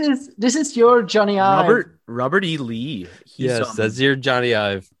 This is your Johnny Ive. Robert E. Lee. Yes, that's your Johnny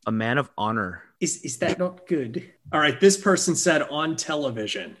Ive. A man of honor. Is that not good? All right, this person said on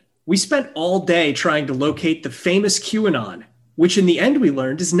television, "We spent all day trying to locate the famous QAnon, which in the end we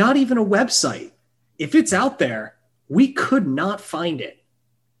learned is not even a website. If it's out there, we could not find it.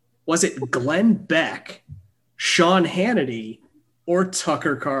 Was it Glenn Beck, Sean Hannity, or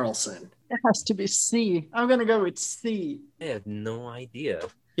Tucker Carlson?" It has to be C. I'm going to go with C. I have no idea.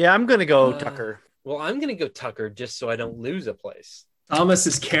 Yeah, I'm going to go Tucker. Well, I'm going to go Tucker just so I don't lose a place.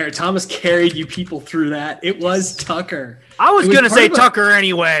 Thomas carried you people through that. It was Tucker. I was going to say Tucker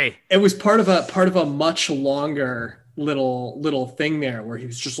anyway. It was part of a much longer little thing there where he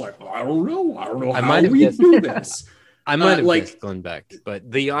was just I don't know how we do this. I might have guessed Glenn Beck,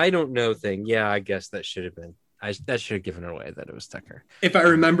 but the I don't know thing, yeah, I guess that should have been. That should have given it away that it was Tucker. If I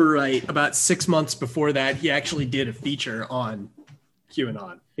remember right, about 6 months before that, he actually did a feature on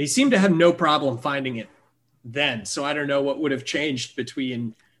QAnon. He seemed to have no problem finding it then. So I don't know what would have changed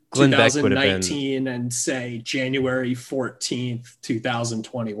between Glenn 2019 and say January 14th,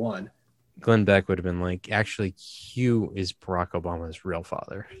 2021. Glenn Beck would have been actually, Q is Barack Obama's real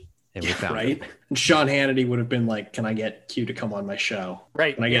father. And we found right. it. And Sean Hannity would have been like, "Can I get Q to come on my show?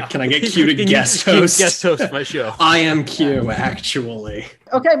 Right. Can I get Q to guest host? Guest host my show. I am Q, actually."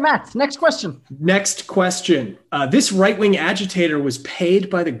 Okay, Matt, next question. Next question. This right-wing agitator was paid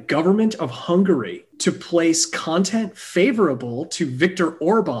by the government of Hungary to place content favorable to Viktor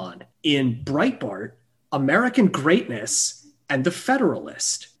Orban in Breitbart, American Greatness, and The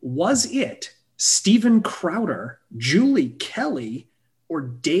Federalist. Was it Stephen Crowder, Julie Kelly, or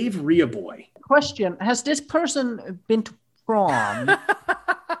Dave Riaboy? Question: has this person been to prom?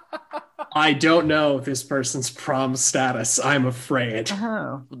 I don't know this person's prom status, I'm afraid.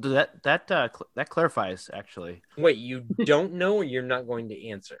 Oh. That clarifies, actually. Wait, you don't know, or you're not going to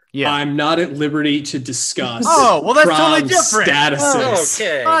answer? Yeah. I'm not at liberty to discuss Oh, well, that's prom totally different. statuses.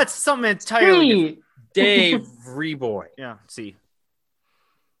 Okay. Oh, it's something entirely different. C. Dave Reboy. Yeah, C.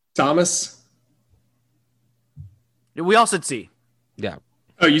 Thomas? We all said C. Yeah.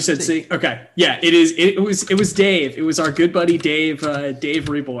 Oh, you said C? Okay. Yeah, it is. It was Dave. It was our good buddy Dave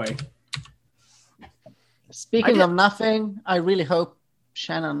Reboy. Speaking of nothing, I really hope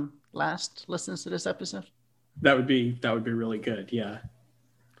Shannon Last listens to this episode. That would be really good. Yeah.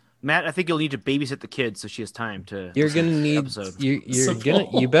 Matt, I think you'll need to babysit the kids so she has time to. You're gonna need. Episode.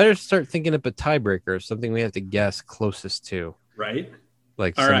 You better start thinking up a tiebreaker, something we have to guess closest to. Right.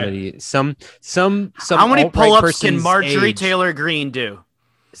 Like All somebody, right. some. How many alt-right pull-ups can person's Marjorie age. Taylor Greene do?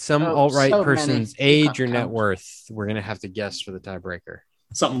 Some Oh, alt-right so person's many. You age can't or net count. worth. We're gonna have to guess for the tiebreaker.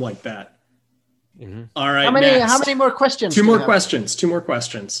 Something like that. Mm-hmm. All right. How many? next. How many more questions? Two do you more have? questions. Two more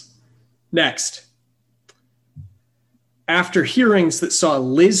questions. Next. After hearings that saw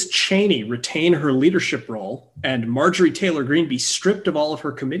Liz Cheney retain her leadership role and Marjorie Taylor Greene be stripped of all of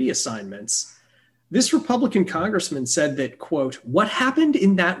her committee assignments, this Republican congressman said that, quote, "What happened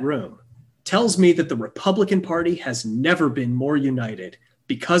in that room tells me that the Republican Party has never been more united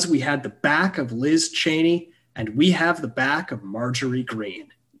because we had the back of Liz Cheney and we have the back of Marjorie Greene."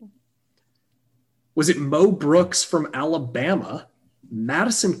 Was it Mo Brooks from Alabama,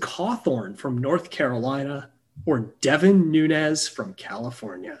 Madison Cawthorn from North Carolina, or Devin Nunes from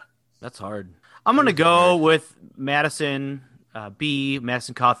California? That's hard. I'm gonna go with Madison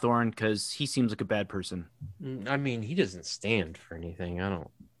Madison Cawthorn, because he seems like a bad person. I mean, he doesn't stand for anything. I don't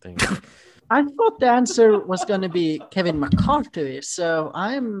think. I thought the answer was going to be Kevin McCarthy, so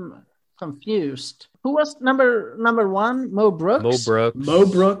I'm confused. Who was number one? Mo Brooks? Mo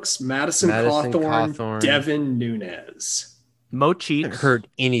Brooks, Madison Cawthorn, Cawthorn. Devin Nunes. Mo I haven't Cheeks. heard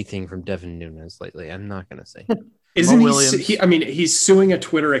anything from Devin Nunes lately. I'm not gonna say. Isn't Mo he, Williams. he's suing a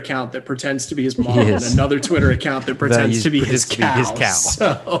Twitter account that pretends to be his mom He and is. another Twitter account that pretends to be his pretends to be cow. his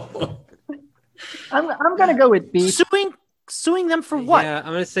cow. So, I'm going to go with B. Suing them for what? Yeah,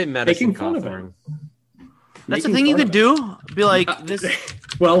 I'm gonna say Madison Making fun of Cawthorn. That's the making thing you fun could of do. Be like it. this.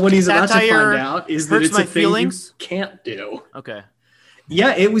 Well, what he's about to Satire find out is that hurts it's a my thing feelings. you can't do. Okay.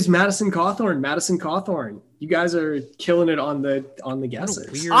 Yeah, it was Madison Cawthorn. You guys are killing it on the guesses.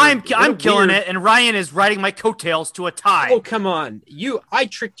 weird- I'm what a killing weird- it, and Ryan is riding my coattails to a tie. Oh, come on. I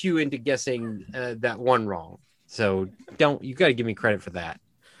tricked you into guessing that one wrong. So you got to give me credit for that.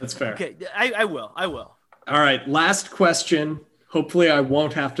 That's fair. Okay, I will. All right, last question. Hopefully I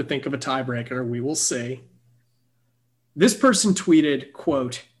won't have to think of a tiebreaker. We will see. This person tweeted,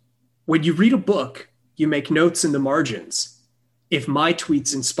 quote, "When you read a book, you make notes in the margins. If my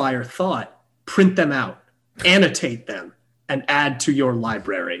tweets inspire thought, print them out, annotate them, and add to your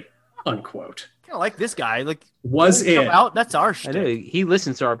library," unquote. I kind of like this guy. Like, Was come it out? That's our I know shtick. he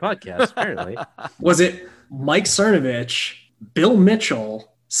listens to our podcast, apparently. Mike Cernovich, Bill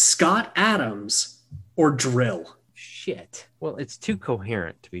Mitchell, Scott Adams, or Drill? Shit. Well, it's too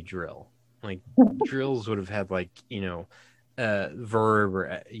coherent to be drill. Like drills would have had verb or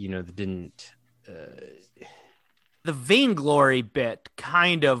that didn't. The vainglory bit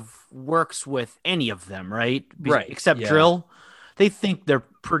kind of works with any of them, right? Right, Except yeah. Drill. They think they're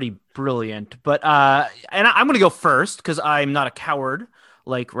pretty brilliant. But and I'm going to go first because I'm not a coward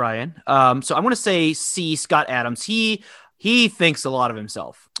like Ryan. So I'm going to say C, Scott Adams. He thinks a lot of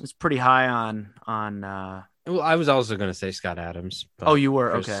himself. He's pretty high on Well, I was also going to say Scott Adams. but Oh, you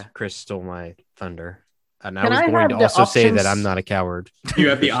were? Chris, Okay. Chris stole my thunder. And I Can was I going have to the also say that options? I'm not a coward. You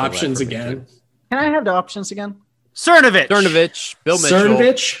have the Stole that options from me, again. too. Can I have the options again? Cernovich. Cernovich, Bill Mitchell.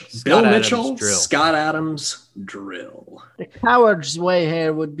 Cernovich, Bill Scott Adams, Mitchell, Drill. Scott Adams, Drill. The coward's way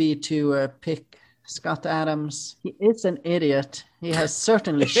here would be to pick Scott Adams. He is an idiot. He has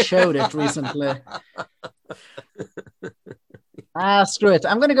certainly showed it recently. Screw it.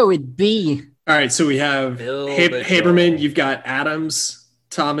 I'm going to go with B. All right, so we have Bill Mitchell. Haberman, you've got Adams.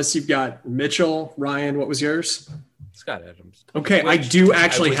 Thomas, you've got Mitchell. Ryan, what was yours? Scott Adams. Okay, I do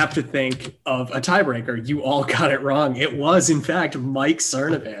actually have to think of a tiebreaker. You all got it wrong. It was, in fact, Mike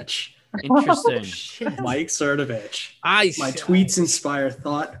Cernovich. Interesting. Mike Cernovich. My tweets inspire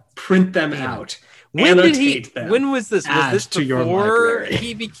thought. Print them out. When Annotate them. When was this? Was this to your before library.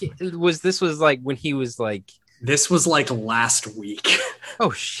 he became? Was like when he was like? This was like last week.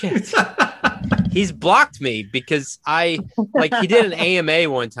 Oh shit! He's blocked me because he did an AMA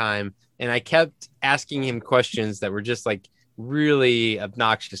one time, and I kept asking him questions that were just like really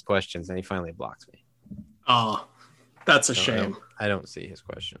obnoxious questions, and he finally blocked me. Oh, that's a shame. I don't see his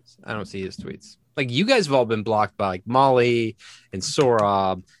questions. I don't see his tweets. Like you guys have all been blocked by like Molly and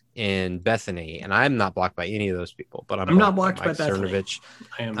Sorab and Bethany, and I'm not blocked by any of those people. But I'm not blocked by Bethany.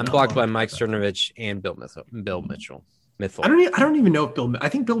 I'm blocked by Mike Cernovich and Bill Mitchell. I don't even know if Bill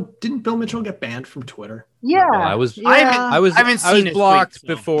Mitchell get banned from Twitter? Yeah, I was blocked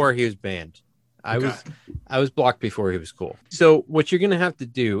before he was banned. I was blocked before he was cool. So what you're gonna have to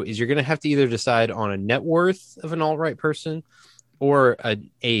do is you're gonna have to either decide on a net worth of an alt-right person or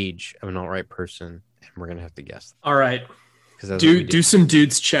an age of an alt-right person, and we're gonna have to guess. All right. Do some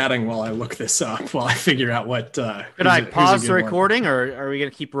dudes chatting while I look this up while I figure out what. Could I pause the recording, or are we gonna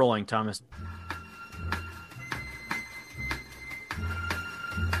keep rolling, Thomas?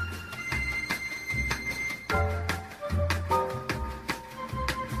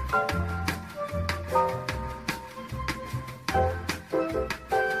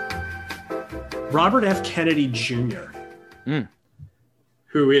 Robert F. Kennedy Jr.,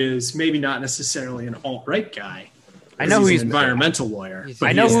 who is maybe not necessarily an alt-right guy. I know he's an environmental lawyer,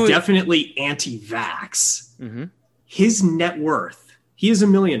 but he's definitely anti-vax. Mm-hmm. His net worth, he is a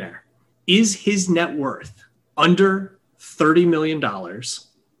millionaire. Is his net worth under $30 million,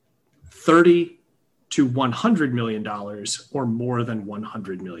 $30 to $100 million, or more than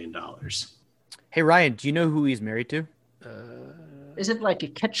 $100 million? Hey, Ryan, do you know who he's married to? Is it like a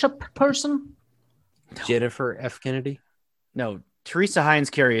ketchup person? Jennifer F. Kennedy? No, Teresa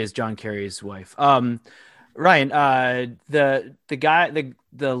Hines Carey is John Kerry's wife. Ryan, the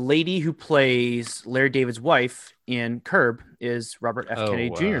lady who plays Larry David's wife in Curb is Robert F. Kennedy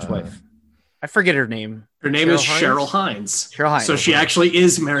Jr.'s wife. I forget her name. Her name is Cheryl Hines. Cheryl Hines. So she actually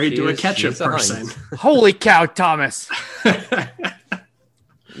is married to a ketchup person. Holy cow, Thomas!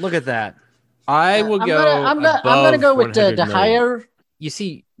 Look at that. I will go. I'm gonna go with the higher. You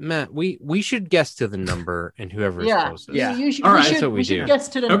see, Matt, we should guess to the number, and whoever is closest. Yeah. All right. That's what we should guess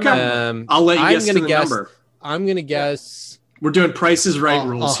to the number. I'll let you guess to the number. I'm going to guess. We're doing Price is Right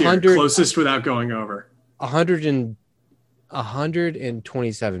rules here. Closest without going over.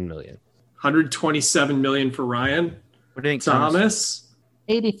 127 million. 127 million for Ryan. What do you think, Thomas?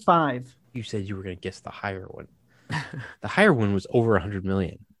 85. You said you were going to guess the higher one. The higher one was over 100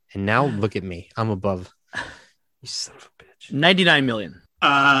 million. And now look at me. I'm above. You son of a bitch. 99 million.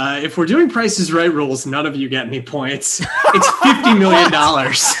 If we're doing Price is Right rules, none of you get any points. It's $50 million,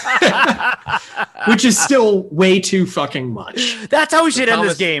 which is still way too fucking much. That's how we should end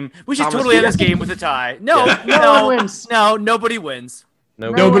this game. We should totally end this game with a tie. No, no one wins. No, nobody wins.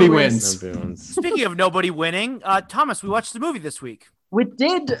 Nobody wins. Speaking of nobody winning, Thomas, we watched the movie this week. We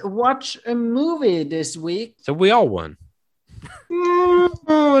did watch a movie this week. So we all won.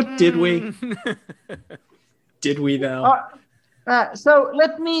 Did we? Did we, though? So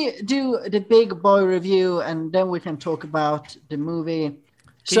let me do the big boy review, and then we can talk about the movie.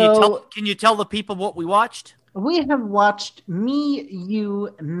 Can you tell the people what we watched? We have watched Me,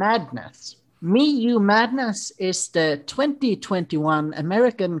 You, Madness. Me, You, Madness is the 2021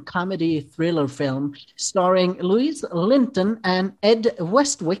 American comedy thriller film starring Louise Linton and Ed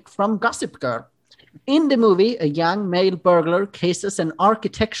Westwick from Gossip Girl. In the movie, a young male burglar cases an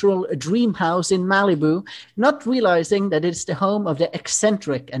architectural dream house in Malibu, not realizing that it's the home of the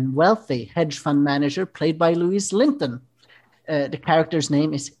eccentric and wealthy hedge fund manager played by Louise Linton. The character's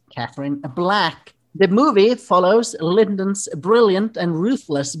name is Catherine Black. The movie follows Linton's brilliant and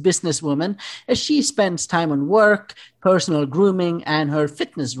ruthless businesswoman as she spends time on work, personal grooming, and her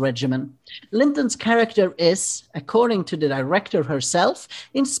fitness regimen. Linton's character is, according to the director herself,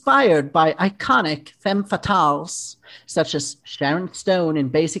 inspired by iconic femme fatales such as Sharon Stone in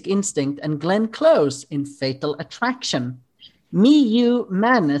Basic Instinct and Glenn Close in Fatal Attraction. Me, You,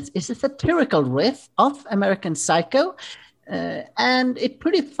 Madness is a satirical riff of American Psycho, and it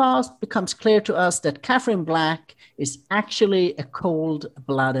pretty fast becomes clear to us that Catherine Black is actually a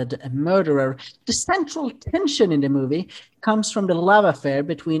cold-blooded murderer. The central tension in the movie comes from the love affair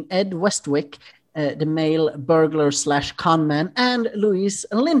between Ed Westwick, the male burglar/con man, and Louise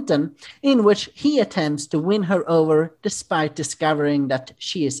Linton, in which he attempts to win her over despite discovering that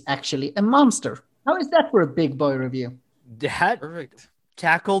she is actually a monster. How is that for a big boy review? That Perfect.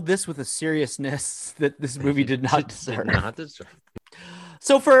 Tackled this with a seriousness that this movie did not deserve. Deserve.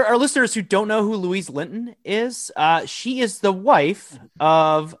 So for our listeners who don't know who Louise Linton is, she is the wife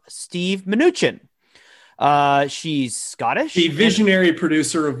of Steve Mnuchin. She's Scottish. The visionary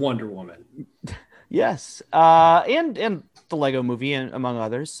producer of Wonder Woman. Yes. And the Lego movie, and among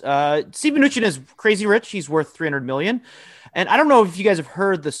others. Steve Mnuchin is crazy rich. He's worth $300 million. And I don't know if you guys have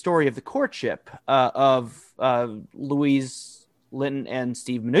heard the story of the courtship of Louise Linton and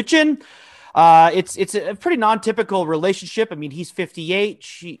Steve Mnuchin. It's a pretty non-typical relationship. I mean, he's 58.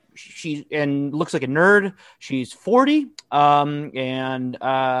 She and looks like a nerd. She's 40. And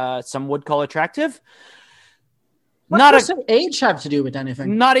some would call attractive. What does her age have to do with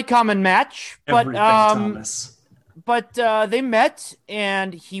anything? Not a common match, Everything, Thomas. But they met,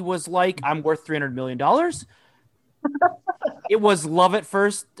 and he was like, "I'm worth $300 million." It was love at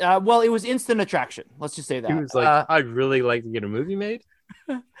first. Well, it was instant attraction. Let's just say that. He was like, "I'd really like to get a movie made."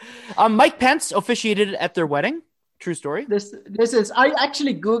 Mike Pence officiated at their wedding. True story. This is. I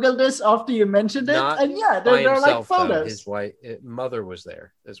actually Googled this after you mentioned it, and yeah, there are like photos. His wife, mother was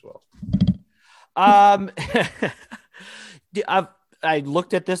there as well. I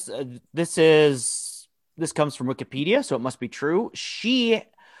looked at this. This comes from Wikipedia, so it must be true. She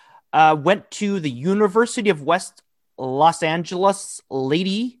went to the University of West Los Angeles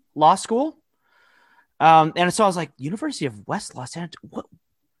Lady Law School. And so I was like, University of West Los Angeles,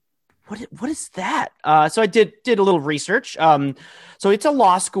 what is that? So I did a little research. So it's a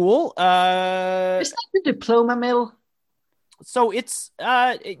law school. Is that the diploma mill? So it's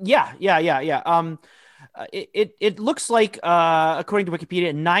yeah. It looks like according to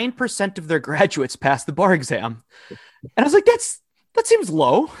Wikipedia, 9% of their graduates pass the bar exam, and I was like, that seems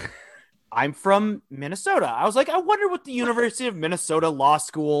low. I'm from Minnesota. I was like, I wonder what the University of Minnesota Law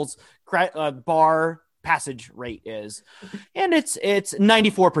School's bar passage rate is, and it's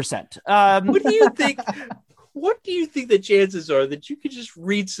 94%. What do you think? What do you think the chances are that you could just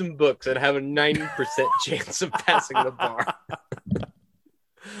read some books and have a 90% chance of passing the bar?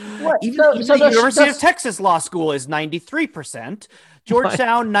 Even the University of Texas Law School is 93%.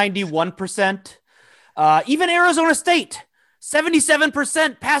 Georgetown, 91%. Even Arizona State,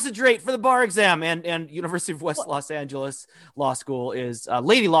 77% passage rate for the bar exam. And University of West Los Angeles Law School is,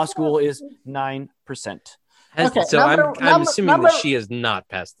 Lady Law School is 9%. Okay, so I'm assuming that she has not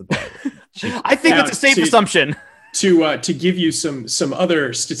passed the bar. I think that's a safe assumption. To give you some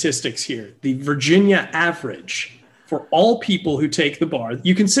other statistics here, the Virginia average for all people who take the bar,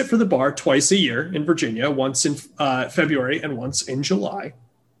 you can sit for the bar twice a year in Virginia, once in February and once in July.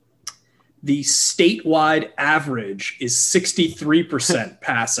 The statewide average is 63%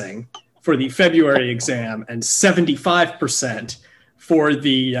 passing for the February exam and 75% for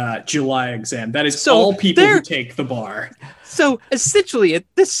the July exam. That is all people who take the bar. So essentially at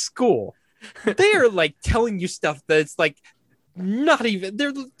this school, they are like telling you stuff that's like not even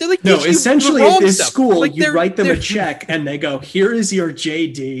they're like, no, essentially at this school, like you write them a check and they go, here is your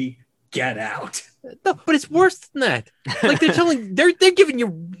JD, get out. No, but it's worse than that. Like they're giving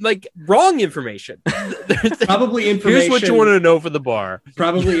you like wrong information. Probably information. Here's what you want to know for the bar.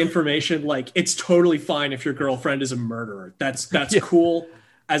 Probably information like it's totally fine if your girlfriend is a murderer. That's cool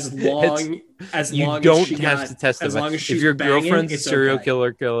as long as you don't have to testify. As long as she's if your banging, girlfriend's a serial okay.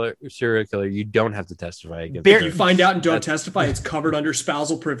 killer, you don't have to testify against If her. you find out and don't testify, it's covered under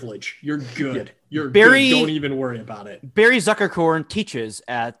spousal privilege. You're good. You're good. Don't even worry about it. Barry Zuckerkorn teaches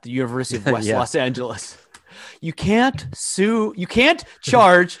at the University of West Los Angeles. You can't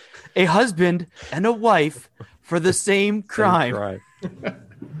charge a husband and a wife for the same crime.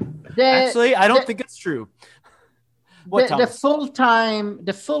 Actually, I don't think it's true. The full-time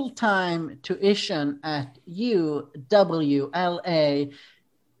tuition at UWLA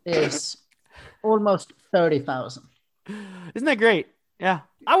is almost 30,000. Isn't that great? Yeah.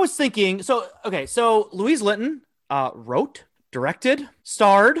 I was thinking, so Louise Linton wrote, directed,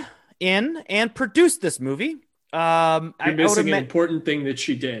 starred in, and produced this movie. You're missing an important thing that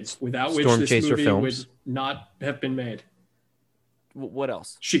she did, without which this movie would not have been made. What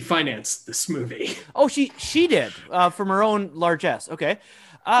else? She financed this movie. Oh, she did from her own largesse. Okay.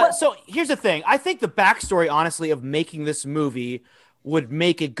 So here's the thing. I think the backstory, honestly, of making this movie would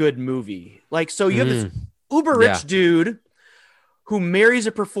make a good movie. Like, so you have this uber rich dude who marries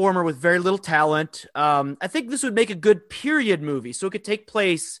a performer with very little talent. I think this would make a good period movie. So it could take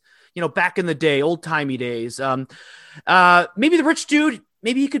place, back in the day, old timey days. Maybe the rich dude,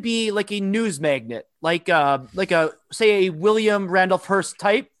 maybe he could be like a news magnate, like say a William Randolph Hearst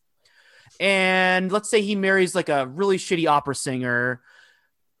type. And let's say he marries like a really shitty opera singer,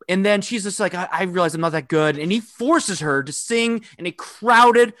 And then she's just like, I realize I'm not that good. And he forces her to sing in a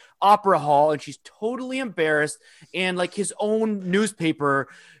crowded opera hall. And she's totally embarrassed. And like his own newspaper,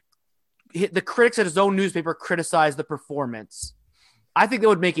 the critics at his own newspaper criticize the performance. I think that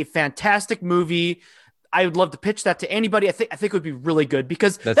would make a fantastic movie. I would love to pitch that to anybody. I think it would be really good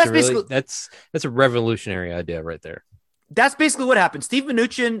because that's a revolutionary idea right there. That's basically what happened. Steve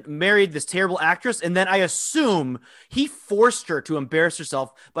Mnuchin married this terrible actress, and then I assume he forced her to embarrass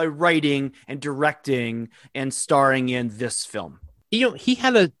herself by writing and directing and starring in this film. He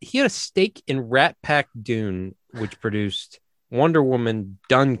had a stake in Rat Pack Dune, which produced Wonder Woman,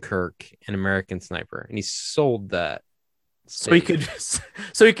 Dunkirk, and American Sniper, and he sold that. So he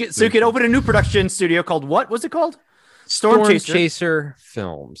could open a new production studio called what was it called? Storm Chaser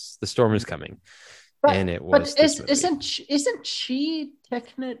Films. The storm is coming. And it was. But isn't she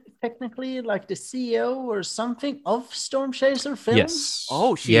technically like the CEO or something of Storm Chaser Films? Yes.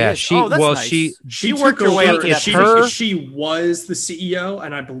 Oh, she is. She worked her way up. She was the CEO,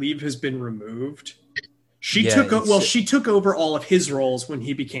 and I believe has been removed. She took over all of his roles when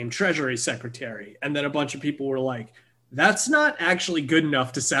he became Treasury Secretary, and then a bunch of people were like, that's not actually good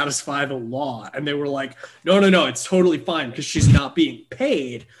enough to satisfy the law. And they were like, no, it's totally fine because she's not being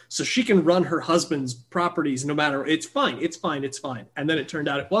paid. So she can run her husband's properties no matter. It's fine. And then it turned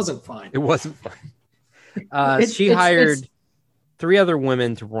out it wasn't fine. It wasn't fine. She hired 3 other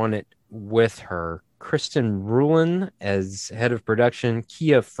women to run it with her. Kristen Rulin as head of production,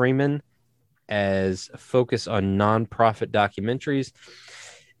 Kia Freeman as a focus on nonprofit documentaries,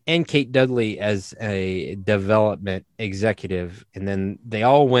 and Kate Dudley as a development executive. And then they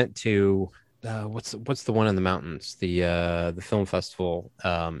all went to what's the one in the mountains, the film festival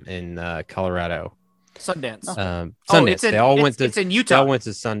in Colorado, Sundance. Sundance. It's in Utah. They all went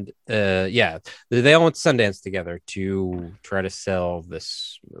to they all went to Sundance together to try to sell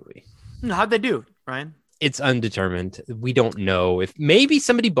this movie. How'd they do, Ryan? It's undetermined. We don't know if maybe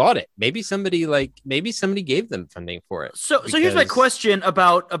somebody bought it. Maybe somebody gave them funding for it. So here's my question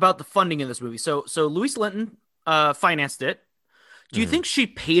about the funding in this movie. So Louise Linton financed it. Do you think she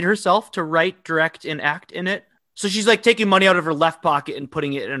paid herself to write, direct, and act in it? So she's like taking money out of her left pocket and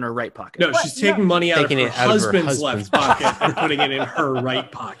putting it in her right pocket. No, she's taking money out of her husband's left pocket and putting it in her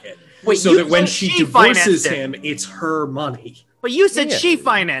right pocket. Wait, so that when she divorces him, it's her money. But you said she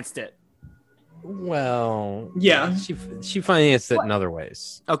financed it. Well, yeah, she financed it in other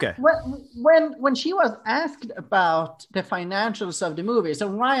ways. Okay. When she was asked about the financials of the movie, so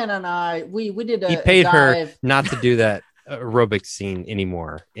Ryan and I we did a he paid her not to do that aerobic scene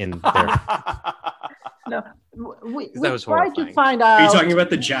anymore in there. No, we tried to find out. Are you talking about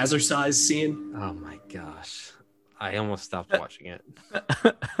the jazzercise scene? Oh my gosh, I almost stopped watching it.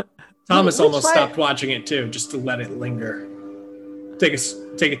 Thomas almost stopped watching it too, just to let it linger. Take a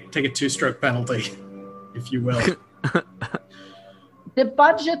 2-stroke penalty, if you will. The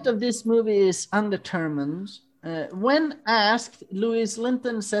budget of this movie is undetermined. When asked, Louise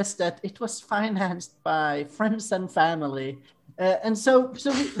Linton says that it was financed by friends and family, and so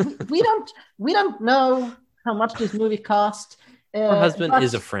we don't know how much this movie cost. Her husband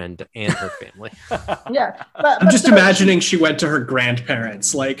is a friend and her family. Yeah, I'm just imagining she went to her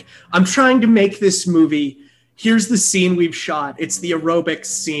grandparents. Like, I'm trying to make this movie. Here's the scene we've shot. It's the aerobics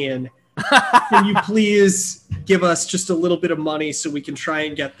scene. Can you please give us just a little bit of money so we can try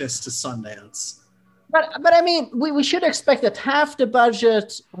and get this to Sundance? But I mean, we should expect that half the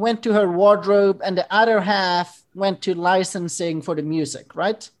budget went to her wardrobe and the other half went to licensing for the music,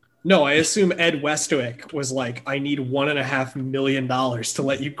 right? No, I assume Ed Westwick was like, I need $1.5 million to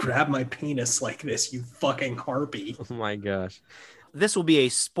let you grab my penis like this, you fucking harpy. Oh my gosh. This will be a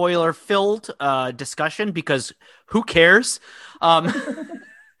spoiler-filled discussion because who cares?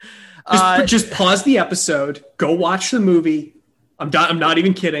 Just pause the episode, go watch the movie. I'm not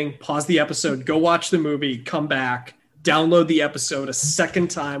even kidding. Pause the episode, go watch the movie, come back, download the episode a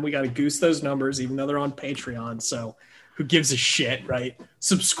second time. We got to goose those numbers, even though they're on Patreon. So who gives a shit, right?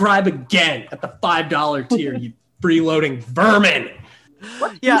 Subscribe again at the $5 tier, you freeloading vermin.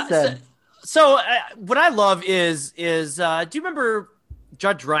 Yeah. So what I love is do you remember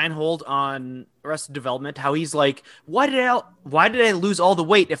Judge Reinhold on Arrested Development? How he's like, why did I lose all the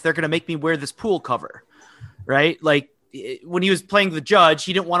weight if they're going to make me wear this pool cover, right? Like when he was playing the judge,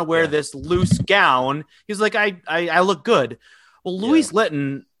 he didn't want to wear this loose gown. He was like, I look good. Well, Louise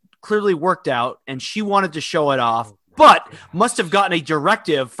Linton clearly worked out, and she wanted to show it off, but must have gotten a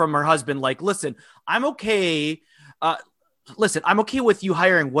directive from her husband, like, listen, I'm okay. I'm okay with you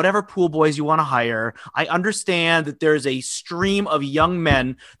hiring whatever pool boys you want to hire. I understand that there's a stream of young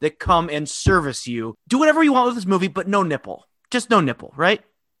men that come and service you. Do whatever you want with this movie, but no nipple. Just no nipple, right?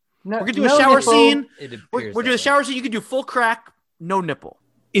 We're gonna do a shower scene. We're doing a shower scene. You can do full crack, no nipple.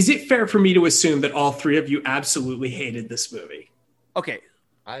 Is it fair for me to assume that all three of you absolutely hated this movie? Okay.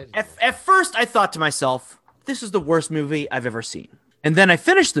 At first, I thought to myself, this is the worst movie I've ever seen. And then I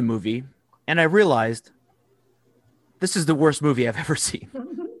finished the movie, and I realized this is the worst movie I've ever seen,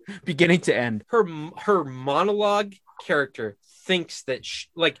 beginning to end. Her monologue character thinks that,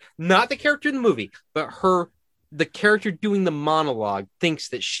 not the character in the movie, but the character doing the monologue thinks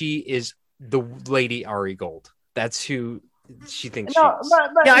that she is the Lady Ari Gold. That's who she thinks she is.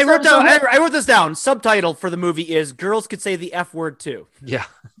 Yeah, I wrote this down. Subtitle for the movie is "Girls Could Say the F Word Too." Yeah.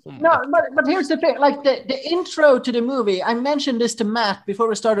 No, but here's the thing. Like the intro to the movie, I mentioned this to Matt before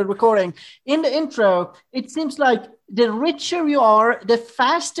we started recording. In the intro, it seems like the richer you are, the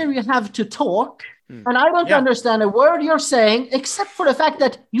faster you have to talk. And I don't understand a word you're saying, except for the fact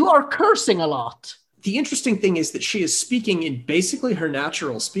that you are cursing a lot. The interesting thing is that she is speaking in basically her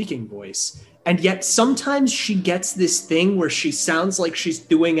natural speaking voice. And yet sometimes she gets this thing where she sounds like she's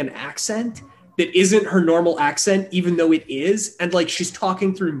doing an accent that isn't her normal accent, even though it is. And like she's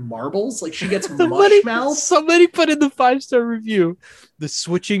talking through marbles, like she gets mush mouth. Somebody put in the 5-star review, the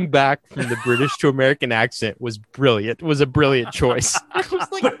switching back from the British to American accent was brilliant. It was a brilliant choice. I was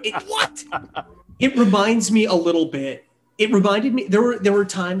like, what? It reminds me a little bit. It reminded me, there were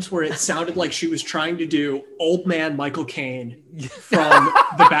times where it sounded like she was trying to do old man Michael Caine from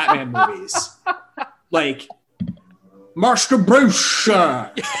the Batman movies. Like, Master Bruce. And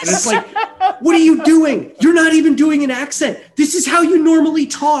it's like, what are you doing? You're not even doing an accent. This is how you normally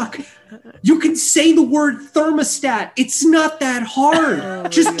talk. You can say the word thermostat. It's not that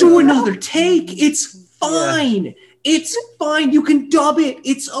hard. Just do another take. It's fine. It's fine. You can dub it.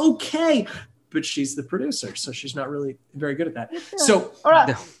 It's okay. But she's the producer, so she's not really very good at that. So, all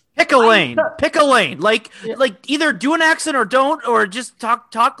right. Pick a lane. Pick a lane. Like either do an accent or don't, or just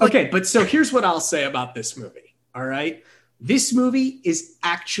talk. Okay, but so here's what I'll say about this movie. All right, this movie is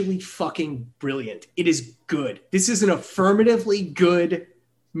actually fucking brilliant. It is good. This is an affirmatively good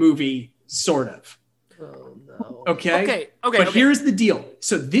movie, sort of. Oh no. Okay. But here's the deal.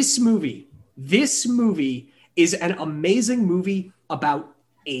 So this movie is an amazing movie about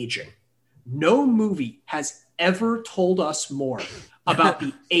aging. No movie has ever told us more about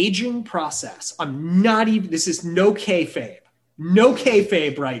the aging process. This is no kayfabe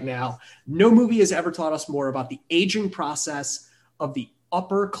right now. No movie has ever taught us more about the aging process of the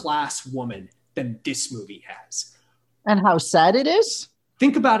upper class woman than this movie has. And how sad it is?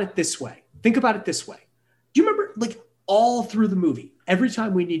 Think about it this way. Do you remember, like, all through the movie, every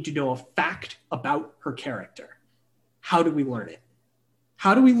time we need to know a fact about her character, how do we learn it?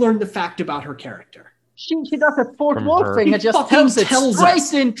 How do we learn the fact about her character? She does a fourth wall thing and just tells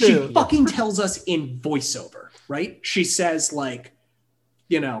us into. She fucking tells us in voiceover, right? She says, like,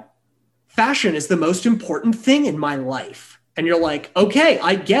 fashion is the most important thing in my life. And you're like, okay,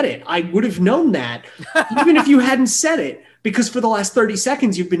 I get it. I would have known that, even if you hadn't said it, because for the last 30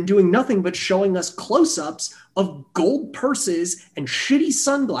 seconds, you've been doing nothing but showing us close-ups of gold purses and shitty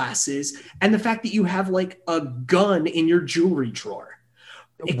sunglasses and the fact that you have, like, a gun in your jewelry drawer.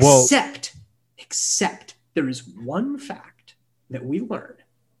 Except there is one fact that we learn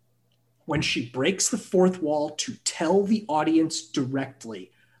when she breaks the fourth wall to tell the audience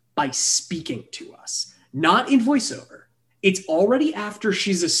directly by speaking to us, not in voiceover. It's already after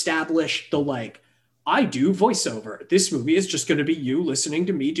she's established the, like, I do voiceover. This movie is just going to be you listening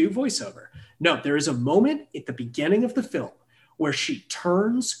to me do voiceover. No, there is a moment at the beginning of the film where she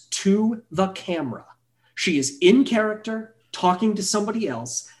turns to the camera. She is in character, talking to somebody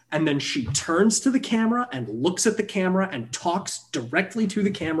else, and then she turns to the camera and looks at the camera and talks directly to the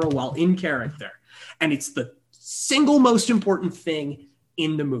camera while in character. And it's the single most important thing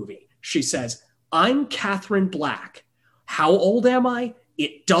in the movie. She says, I'm Catherine Black. How old am I?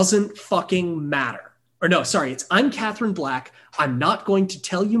 It doesn't fucking matter. Or no, sorry, it's I'm Catherine Black. I'm not going to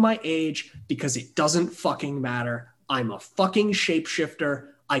tell you my age because it doesn't fucking matter. I'm a fucking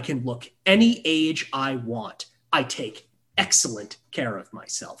shapeshifter. I can look any age I want. I take excellent care of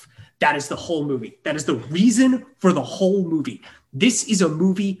myself. That is the whole movie. That is the reason for the whole movie. This is a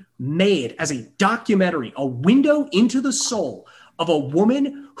movie made as a documentary, a window into the soul of a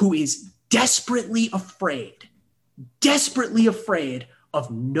woman who is desperately afraid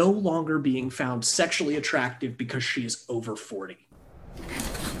of no longer being found sexually attractive because she is over 40.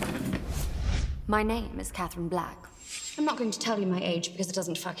 My name is Catherine Black. I'm not going to tell you my age because it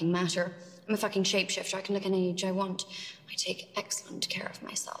doesn't fucking matter. I'm a fucking shapeshifter. I can look any age I want. I take excellent care of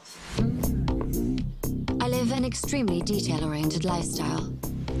myself. I live an extremely detail-oriented lifestyle.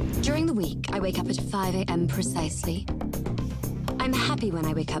 During the week, I wake up at 5 a.m. precisely. I'm happy happy when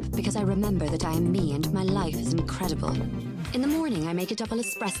I wake up because I remember that I am me and my life is incredible. In the morning, I make a double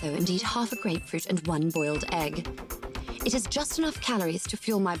espresso and eat half a grapefruit and 1 boiled egg. It is just enough calories to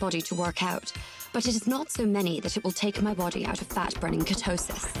fuel my body to work out, but it is not so many that it will take my body out of fat-burning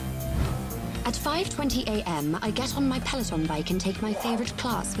ketosis. At 5:20 a.m., I get on my Peloton bike and take my favorite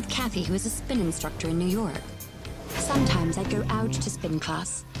class with Kathy, who is a spin instructor in New York. Sometimes I go out to spin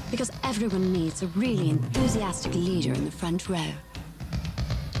class because everyone needs a really enthusiastic leader in the front row.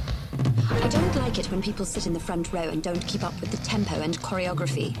 I don't like it when people sit in the front row and don't keep up with the tempo and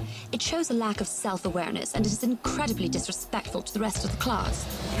choreography. It shows a lack of self-awareness and it is incredibly disrespectful to the rest of the class.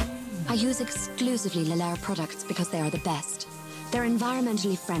 I use exclusively L'Air products because they are the best. They're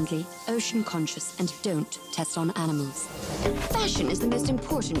environmentally friendly, ocean conscious, and don't test on animals. Fashion is the most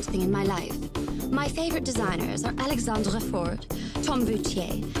important thing in my life. My favorite designers are Alexandre Ford, Tom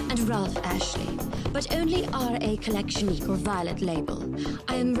Boutier, and Ralph Ashley, but only R.A. Collectionique or Violet Label.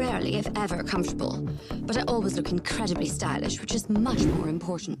 I am rarely, if ever, comfortable, but I always look incredibly stylish, which is much more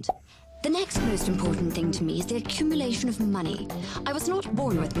important. The next most important thing to me is the accumulation of money. I was not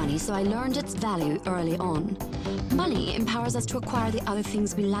born with money, so I learned its value early on. Money empowers us to acquire the other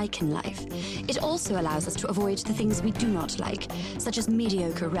things we like in life. It also allows us to avoid the things we do not like, such as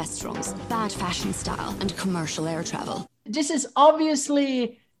mediocre restaurants, bad fashion style, and commercial air travel. This is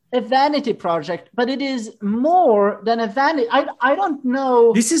obviously a vanity project, but it is more than a vanity. I don't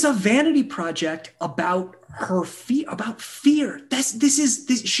know. This is a vanity project about her fear,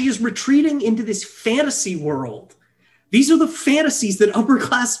 She is retreating into this fantasy world. These are the fantasies that upper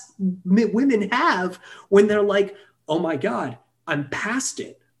class women have when they're like, oh my God, I'm past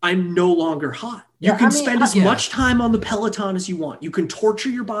it. I'm no longer hot. You can spend as much time on the Peloton as you want. You can torture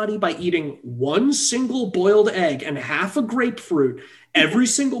your body by eating 1 single boiled egg and half a grapefruit every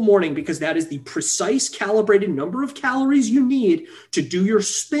single morning, because that is the precise calibrated number of calories you need to do your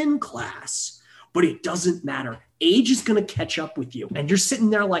spin class. But it doesn't matter. Age is going to catch up with you. And you're sitting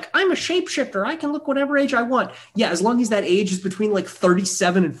there like, I'm a shapeshifter. I can look whatever age I want. Yeah, as long as that age is between like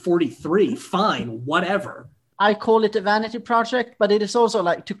 37 and 43, fine, whatever. I call it a vanity project, but it is also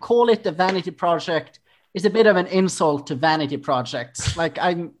like, to call it a vanity project is a bit of an insult to vanity projects. Like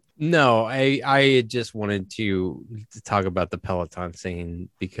No, I just wanted to talk about the Peloton scene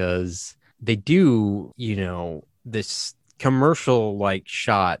because they do, this commercial like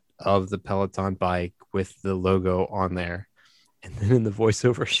shot of the Peloton bike with the logo on there. And then in the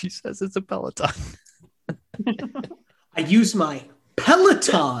voiceover, she says it's a Peloton. I use my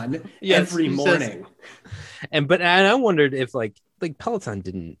Peloton every morning. And I wondered if like Peloton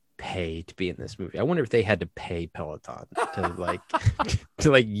didn't pay to be in this movie. I wonder if they had to pay Peloton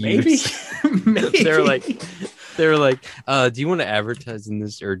to use. Maybe. They're like, do you want to advertise in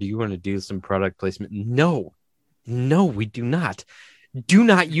this, or do you want to do some product placement? No, we do not. Do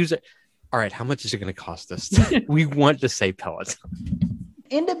not use it. All right, how much is it going to cost us? We want to say Peloton.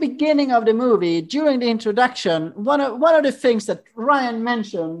 In the beginning of the movie, during the introduction, one of the things that Ryan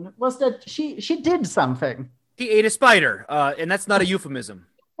mentioned was that she did something. She ate a spider, and that's not a euphemism.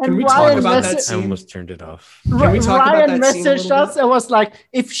 Can we talk about that scene? I almost turned it off. Can we talk about that scene? Ryan messaged us and was like,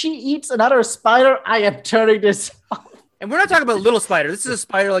 if she eats another spider, I am turning this off. And we're not talking about a little spider. This is a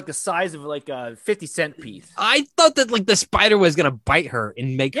spider like the size of like a 50-cent piece. I thought that like the spider was gonna bite her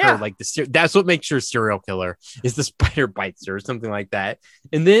and make her like that's what makes her a serial killer, is the spider bites her or something like that.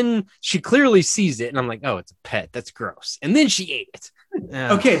 And then she clearly sees it, and I'm like, oh, it's a pet. That's gross. And then she ate it.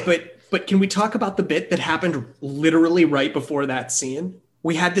 Okay, but can we talk about the bit that happened literally right before that scene?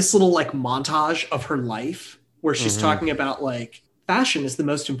 We had this little like montage of her life where she's talking about like, fashion is the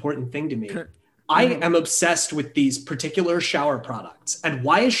most important thing to me. I am obsessed with these particular shower products. And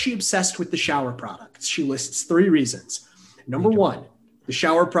why is she obsessed with the shower products? She lists 3 reasons. Number 1, the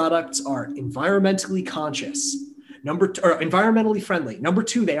shower products are environmentally conscious. Environmentally friendly. Number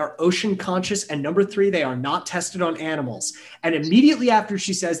 2, they are ocean conscious. And number 3, they are not tested on animals. And immediately after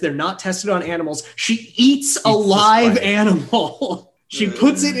she says they're not tested on animals, she eats a live animal. She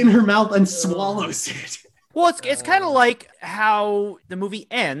puts it in her mouth and swallows it. Well, it's kind of like how the movie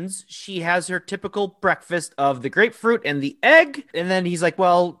ends. She has her typical breakfast of the grapefruit and the egg. And then he's like,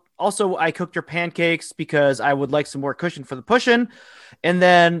 well, also I cooked your pancakes because I would like some more cushion for the pushing. And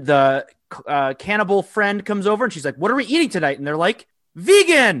then the cannibal friend comes over and she's like, what are we eating tonight? And they're like,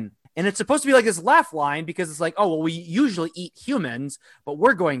 vegan. And it's supposed to be like this laugh line because it's like, oh, well, we usually eat humans, but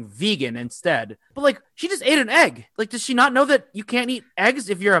we're going vegan instead. But like, she just ate an egg. Like, does she not know that you can't eat eggs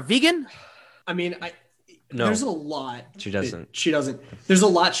if you're a vegan? I mean, No. There's a lot. She doesn't. There's a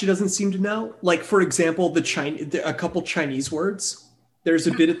lot she doesn't seem to know. Like, for example, a couple Chinese words. there's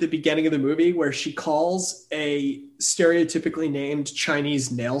a bit at the beginning of the movie where she calls a stereotypically named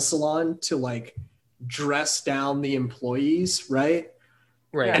Chinese nail salon to like dress down the employees, right?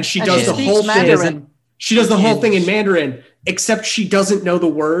 Right. And she does the whole thing. She does the whole thing in Mandarin, except she doesn't know the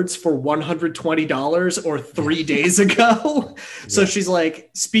words for $120 or 3 days ago. So she's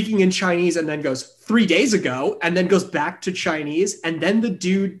like speaking in Chinese and then goes 3 days ago and then goes back to Chinese. And then the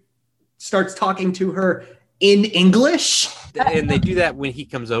dude starts talking to her in English. And they do that when he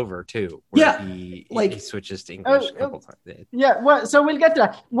comes over too. He switches to English a couple times. Yeah, well, so we'll get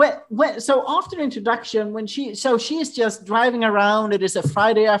to that. So after introduction, she's just driving around. It is a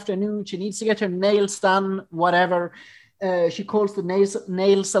Friday afternoon. She needs to get her nails done, whatever. She calls the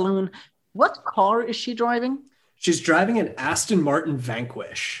nail salon. What car is she driving? She's driving an Aston Martin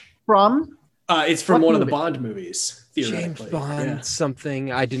Vanquish. From? It's from one of the Bond movies. James Bond,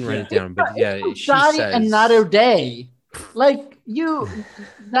 something. I didn't write it down, but she Die says Another Day. Like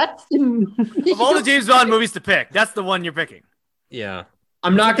that's of all the James Bond movies to pick, that's the one you're picking. Yeah,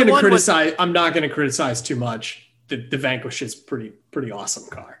 I'm not going to criticize. I'm not going to criticize too much. The Vanquish is pretty awesome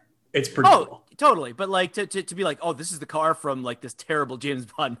car. It's pretty cool. Totally. But like to be like, oh, this is the car from like this terrible James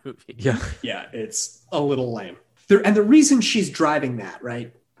Bond movie. Yeah, it's a little lame. And the reason she's driving that,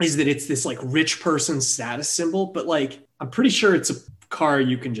 right, is that it's this like rich person status symbol, but like I'm pretty sure it's a car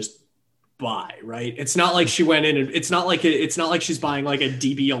you can just buy, right? It's not like she went in and it's not like she's buying like a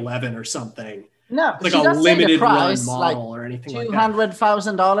DB11 or something. No, like a limited run model or anything like that.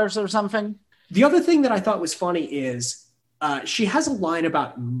 $200,000 or something. The other thing that I thought was funny is she has a line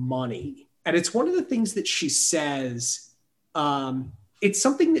about money, and it's one of the things that she says. It's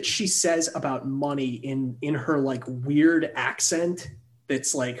something that she says about money in her like weird accent.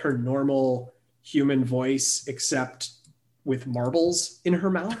 That's like her normal human voice, except with marbles in her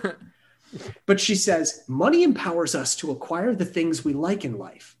mouth. But she says, money empowers us to acquire the things we like in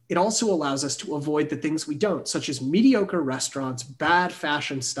life. It also allows us to avoid the things we don't, such as mediocre restaurants, bad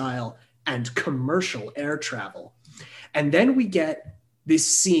fashion style, and commercial air travel. And then we get this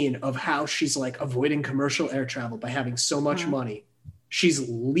scene of how she's like avoiding commercial air travel by having so much money. She's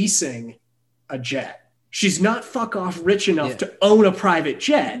leasing a jet. She's not fuck off rich enough to own a private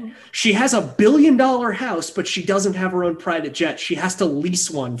jet. She has $1 billion house, but she doesn't have her own private jet. She has to lease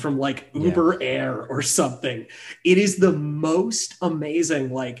one from like Uber Air or something. It is the most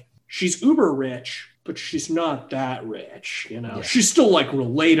amazing. Like she's uber rich, but she's not that rich. You know, she's still like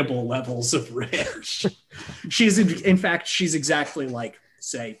relatable levels of rich. She's in fact, she's exactly like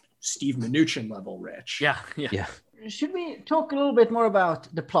say Steve Mnuchin level rich. Yeah. Should we talk a little bit more about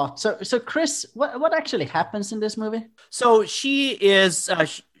the plot? So Chris, what actually happens in this movie? So she is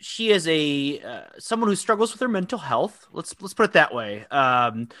a someone who struggles with her mental health. Let's put it that way.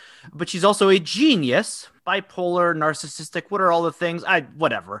 But she's also a genius, bipolar, narcissistic. What are all the things?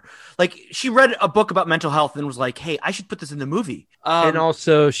 Whatever. Like she read a book about mental health and was like, "Hey, I should put this in the movie." And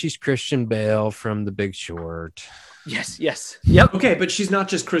also, she's Christian Bale from The Big Short. Yes. Yep. Okay, but she's not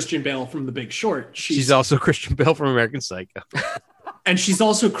just Christian Bale from The Big Short. She's also Christian Bale from American Psycho. And she's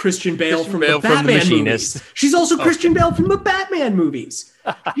also Christian Bale from the Batman Machinist. Movies. She's also Christian Bale from the Batman movies.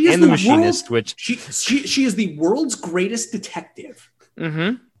 And The Machinist, which... She is the world's greatest detective.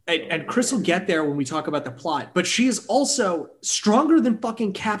 Mm-hmm. And Chris will get there when we talk about the plot. But she is also stronger than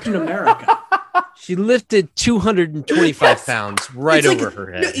fucking Captain America. She lifted 225 pounds right over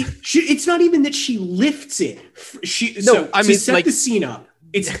her head. It's not even that she lifts it. To set the scene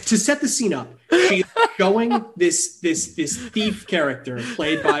up, she's showing this thief character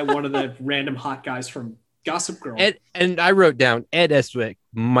played by one of the random hot guys from Gossip Girl. And I wrote down Ed Estwick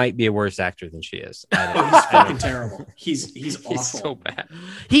might be a worse actor than she is. He's fucking terrible. He's awful. He's so bad.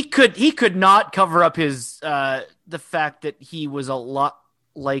 He could not cover up his the fact that he was a lot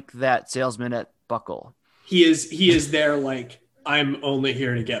like that salesman at Buckle. He is there like, I'm only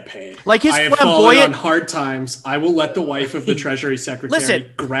here to get paid. Like his I have fallen on hard times. I will let the wife of the Treasury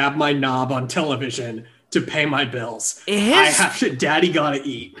Secretary grab my knob on television to pay my bills. Daddy gotta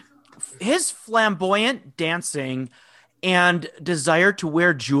eat. His flamboyant dancing and desire to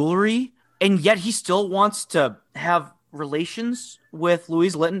wear jewelry, and yet he still wants to have relations with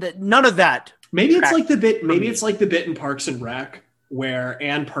Louise Litton. None of that. Maybe it's like the bit. Maybe it's like the bit in Parks and Rec where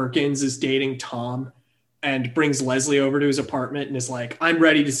Ann Perkins is dating Tom, and brings Leslie over to his apartment and is like, I'm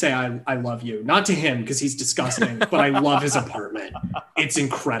ready to say I love you. Not to him because he's disgusting, but I love his apartment. It's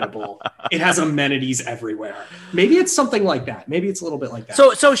incredible. It has amenities everywhere. Maybe it's something like that. Maybe it's a little bit like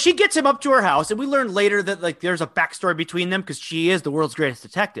that. So she gets him up to her house, and we learn later that like there's a backstory between them because she is the world's greatest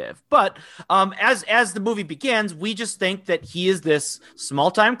detective. But as the movie begins, we just think that he is this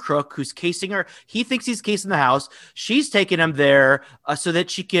small-time crook who's casing her. He thinks he's casing the house. She's taking him there so that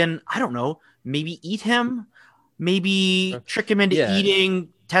she can, I don't know, maybe eat him, maybe trick him into eating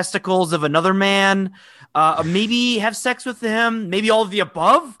testicles of another man, maybe have sex with him, maybe all of the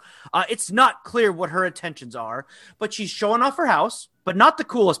above. It's not clear what her intentions are, but she's showing off her house, but not the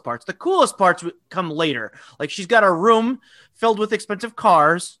coolest parts. The coolest parts come later. Like she's got a room filled with expensive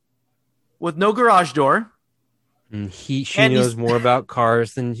cars with no garage door. She knows more about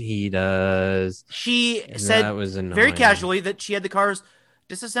cars than he does. She said very casually that she had the cars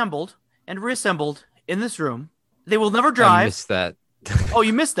disassembled and reassembled in this room. They will never drive. I missed that. Oh,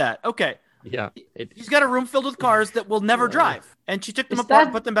 you missed that. Okay. Yeah. She's got a room filled with cars that will never drive. And she took them apart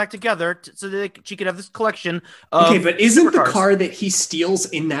and put them back together so that she could have this collection of Okay, but isn't the car that he steals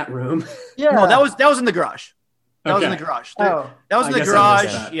in that room? Yeah. No, that was in the garage. That was in the garage. That was in the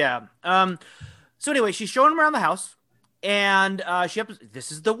garage. Yeah. So anyway, she's showing him around the house, and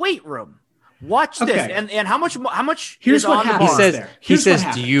this is the weight room. Watch this, and how much? Here's what happens. He says,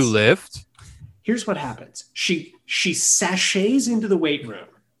 "Do you lift?" Here's what happens. She sachets into the weight room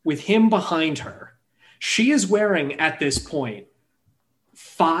with him behind her. She is wearing at this point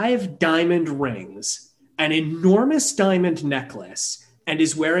 5 diamond rings, an enormous diamond necklace, and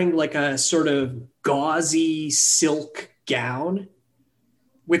is wearing like a sort of gauzy silk gown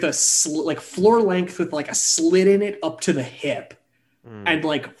with a like floor length with like a slit in it up to the hip. And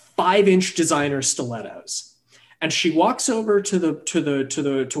like 5-inch designer stilettos. And she walks over to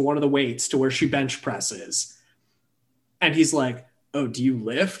one of the weights to where she bench presses. And he's like, "Oh, do you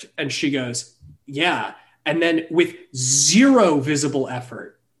lift?" And she goes, "Yeah." And then with zero visible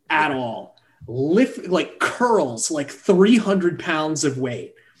effort at all, curls like 300 pounds of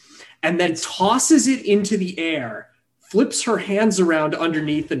weight, and then tosses it into the air, flips her hands around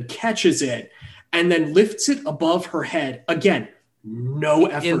underneath and catches it, and then lifts it above her head. Again, no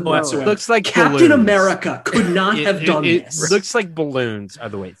effort whatsoever. Looks like Captain balloons. America could not have done this. It looks like balloons are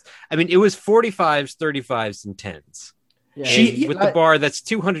the weights. I mean, it was 45s, 35s, and 10s. Yeah. With the bar that's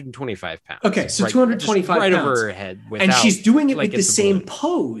 225 pounds. Okay, so 225 right pounds. over her head. And she's doing it with the same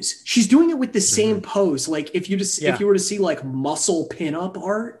pose. She's doing it with the same pose. Like if you were to see like muscle pinup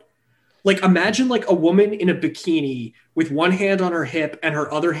art, like imagine like a woman in a bikini with one hand on her hip and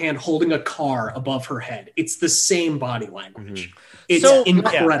her other hand holding a car above her head. It's the same body language. It's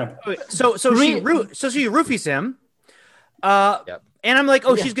incredible. Yeah. So she roofies him. And I'm like,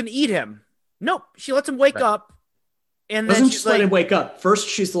 she's gonna eat him. Nope. She lets him wake up. And then doesn't just let him wake up. First,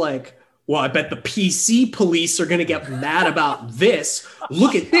 she's like, "Well, I bet the PC police are going to get mad about this.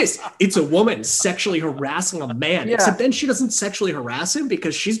 Look at this. It's a woman sexually harassing a man." Yeah. Except then she doesn't sexually harass him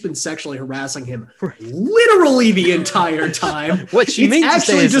because she's been sexually harassing him literally the entire time. What she means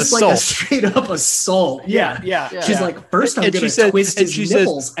actually just assault. Like a straight up assault. Yeah. She's like, first I'm going to twist his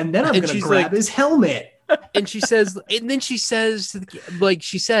nipples, and then I'm going to grab his helmet. And she says,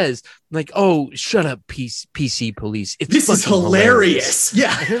 "Oh, shut up, PC police. This is hilarious."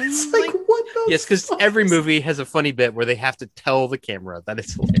 Yeah. It's like, what the Yes, because every movie has a funny bit where they have to tell the camera that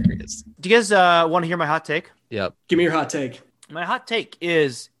it's hilarious. Do you guys want to hear my hot take? Yep. Give me your hot take. My hot take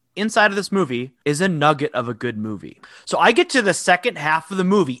is inside of this movie is a nugget of a good movie. So I get to the second half of the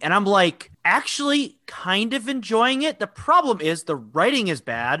movie and I'm like, actually kind of enjoying it. The problem is the writing is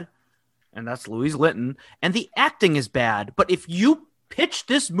bad. And that's Louise Linton, and the acting is bad. But if you pitch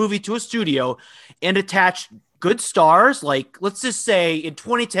this movie to a studio and attach good stars, like let's just say in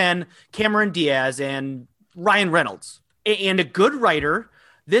 2010, Cameron Diaz and Ryan Reynolds, and a good writer,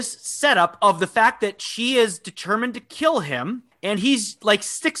 this setup of the fact that she is determined to kill him, and he's like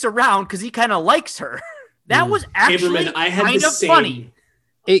sticks around because he kind of likes her. That was actually kind of funny.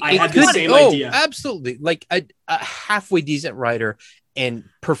 I had the same idea. Absolutely. Like a halfway decent writer and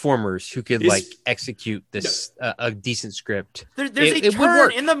performers who could like execute this a decent script. There's a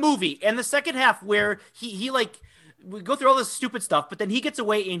turn in the movie and the second half where he like we go through all this stupid stuff, but then he gets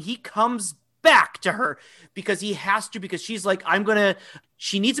away and he comes back to her because he has to, because she's like,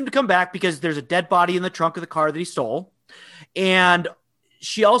 she needs him to come back because there's a dead body in the trunk of the car that he stole. And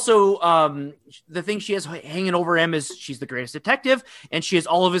she also, the thing she has hanging over him is she's the greatest detective and she has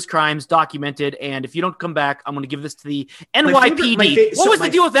all of his crimes documented. And if you don't come back, I'm going to give this to the NYPD. What was the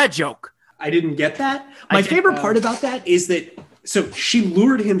deal with that joke? I didn't get that. My favorite part about that is that, so she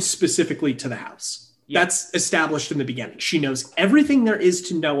lured him specifically to the house. That's established in the beginning. She knows everything there is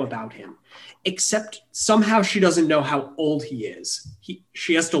to know about him, except somehow she doesn't know how old he is.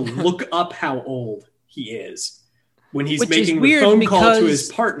 She has to look up how old he is when he's making the phone call to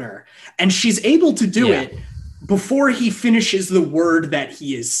his partner. And she's able to do it before he finishes the word that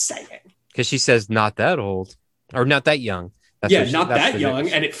he is saying. Because she says, not that old, or not that young. Not that young.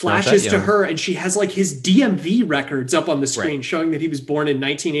 And it flashes to her, and she has like his DMV records up on the screen showing that he was born in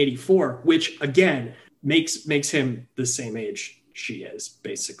 1984, which again makes him the same age she is,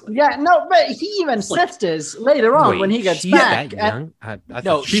 basically. Yeah, no, but he even says this later on when he gets back. That young?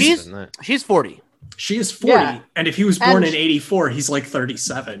 No, she's 40. She is 40, and if he was born in 84, he's like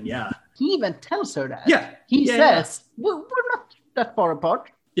 37, He even tells her that. Yeah. He says, we're not that far apart.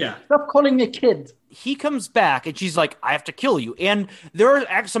 Yeah. Stop calling me a kid. He comes back and she's like, I have to kill you. And there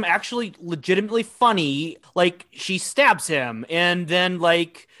are some actually legitimately funny, like she stabs him and then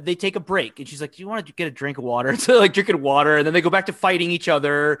like they take a break and she's like, do you want to get a drink of water? So like drinking water. And then they go back to fighting each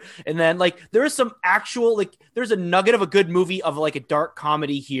other. And then like there is some actual, like there's a nugget of a good movie of like a dark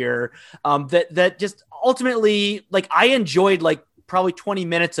comedy here that just ultimately like I enjoyed like probably 20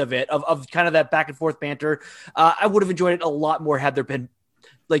 minutes of it, of kind of that back and forth banter. I would have enjoyed it a lot more had there been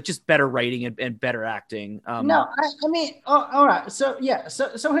like just better writing and better acting. I mean, all right. So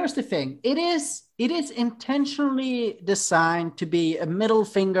here's the thing. It is intentionally designed to be a middle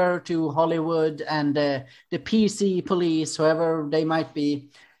finger to Hollywood and the PC police, whoever they might be.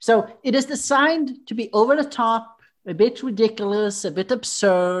 So it is designed to be over the top, a bit ridiculous, a bit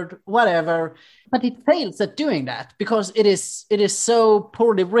absurd, whatever. But it fails at doing that because it is so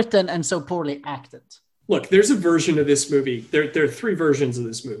poorly written and so poorly acted. Look, there's a version of this movie. There are three versions of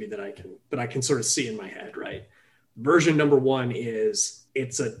this movie that I can sort of see in my head, right? Version number one is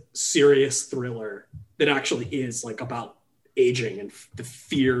it's a serious thriller that actually is like about aging and the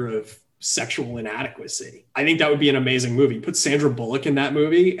fear of sexual inadequacy. I think that would be an amazing movie. Put Sandra Bullock in that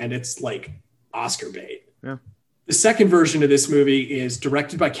movie and it's like Oscar bait. Yeah. The second version of this movie is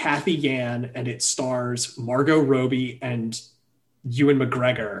directed by Kathy Yan and it stars Margot Robbie and Ewan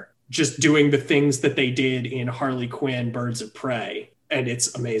McGregor just doing the things that they did in Harley Quinn, Birds of Prey. And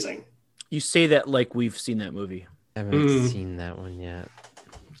it's amazing. You say that like we've seen that movie. I haven't seen that one yet.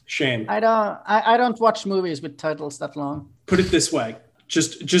 Shame. I don't watch movies with titles that long. Put it this way.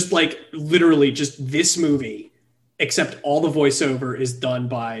 Just like literally just this movie, except all the voiceover is done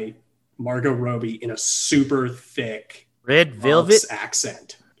by Margot Robbie in a super thick Red Bronx Velvet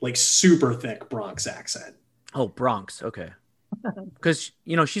accent. Like super thick Bronx accent. Oh, Bronx. Okay. Because,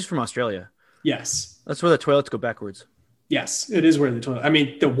 she's from Australia. Yes. That's where the toilets go backwards. Yes, it is where the toilet. I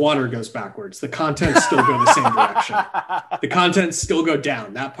mean, the water goes backwards. The contents still go the same direction. The contents still go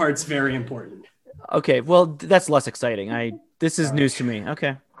down. That part's very important. Okay, well, that's less exciting. This is news to me.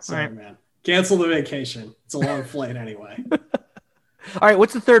 Okay. Sorry, man. Cancel the vacation. It's a long flight anyway. All right,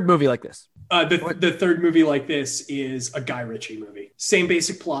 what's the third movie like this? The third movie like this is a Guy Ritchie movie. Same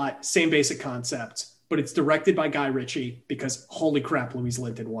basic plot, same basic concept, but it's directed by Guy Ritchie because holy crap, Louise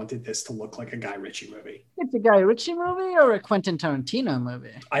Linton wanted this to look like a Guy Ritchie movie. It's a Guy Ritchie movie or a Quentin Tarantino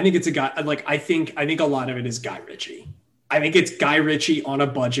movie? I think it's a guy. Like I think a lot of it is Guy Ritchie. I think it's Guy Ritchie on a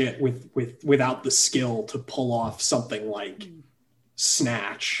budget without the skill to pull off something like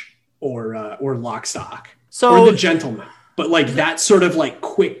Snatch or Lock, Stock or The Gentleman. But like that sort of like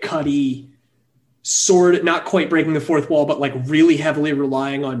quick cutty, sort of not quite breaking the fourth wall, but like really heavily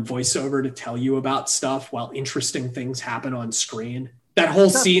relying on voiceover to tell you about stuff while interesting things happen on screen. That whole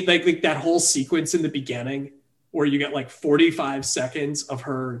scene, like that whole sequence in the beginning where you get like 45 seconds of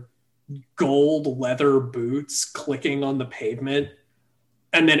her gold leather boots clicking on the pavement.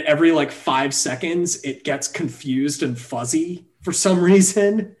 And then every like 5 seconds, it gets confused and fuzzy for some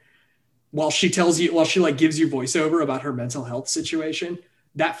reason while she gives you voiceover about her mental health situation.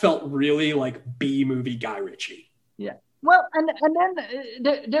 That felt really like B movie Guy Ritchie. Yeah. Well, and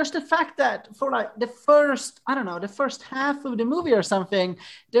then there's the fact that for like the first half of the movie or something,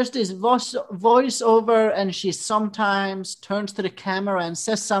 there's this voiceover and she sometimes turns to the camera and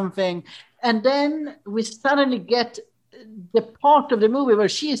says something. And then we suddenly get the part of the movie where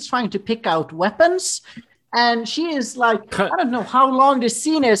she is trying to pick out weapons. And she is like, I don't know how long this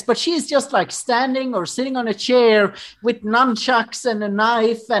scene is, but she's just like standing or sitting on a chair with nunchucks and a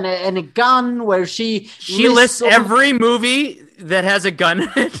knife and a gun where she lists every movie that has a gun in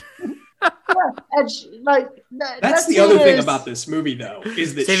it. And that's the other thing about this movie, though,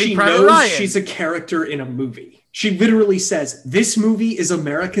 is that she knows she's a character in a movie. She literally says, this movie is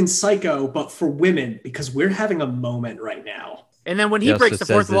American Psycho, but for women, because we're having a moment right now. And then when he breaks the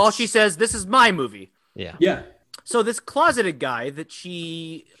fourth wall, she says, this is my movie. Yeah. Yeah. So this closeted guy that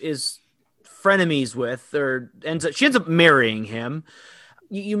she is frenemies with, or she ends up marrying him.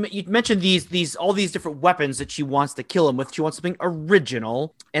 You mentioned all these different weapons that she wants to kill him with. She wants something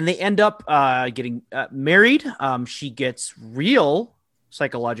original, and they end up getting married. She gets real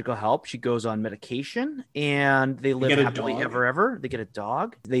psychological help. She goes on medication, and they live happily ever. They get a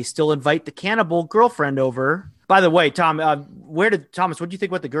dog. They still invite the cannibal girlfriend over. By the way, Tom, what do you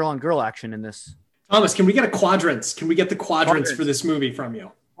think about the girl on girl action in this? Thomas, can we get a quadrants? Can we get the quadrants for this movie from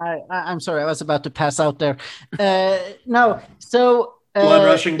you? I'm sorry, I was about to pass out there. No, so. Blood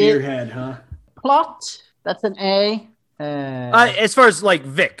rushing to your head, huh? Plot, that's an A. As far as like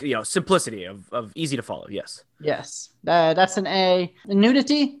Vic, simplicity of easy to follow. Yes. That's an A.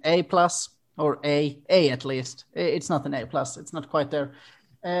 Nudity, A+, or A at least. It's not an A+. It's not quite there.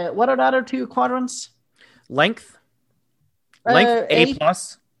 What are the other two quadrants? Length, A+.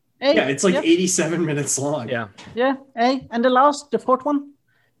 Yeah, it's like 87 minutes long. Yeah, A. And the fourth one?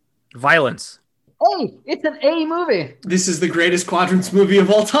 Violence. Hey, it's an A movie. This is the greatest quadrants movie of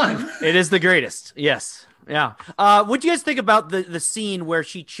all time. It is the greatest. Yes. Yeah. What do you guys think about the scene where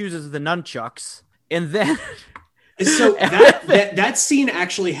she chooses the nunchucks and then? So that scene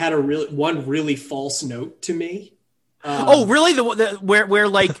actually had one really false note to me. Oh, really? Where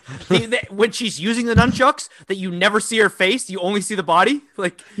like when she's using the nunchucks, that you never see her face, you only see the body.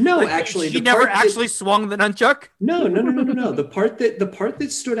 Actually, she never actually swung the nunchuck. No. The part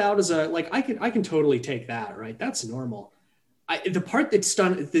that stood out as I can totally take that. Right, that's normal. The part that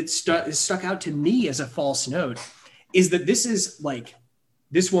stuck out to me as a false note is that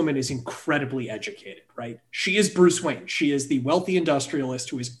this woman is incredibly educated, right? She is Bruce Wayne. She is the wealthy industrialist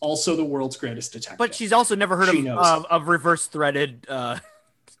who is also the world's greatest detective. But she's also never heard of reverse threaded.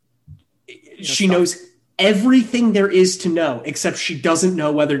 She knows everything there is to know, except she doesn't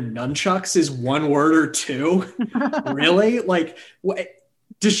know whether nunchucks is one word or two. Really? Like, what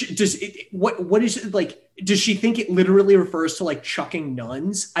does she does she think it literally refers to like chucking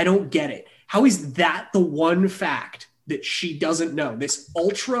nuns? I don't get it. How is that the one fact that she doesn't know? This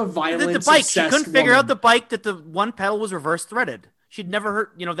ultra violent, the bike. She couldn't figure out the bike that the one pedal was reverse threaded. She'd never heard.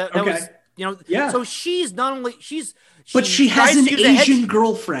 That was. Yeah. So she's not only but she has an Asian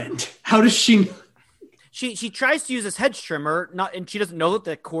girlfriend. How does she? She tries to use this hedge trimmer, and she doesn't know that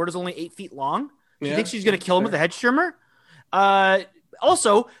the cord is only 8 feet long. She thinks she's going to kill him with a hedge trimmer.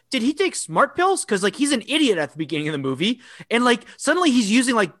 Also, did he take smart pills? Because he's an idiot at the beginning of the movie, and suddenly he's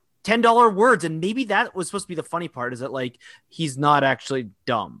using $10 words, and maybe that was supposed to be the funny part, is that he's not actually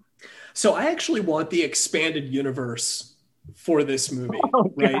dumb. So I actually want the expanded universe for this movie,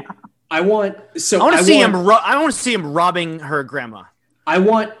 right? I want to see him robbing her grandma. I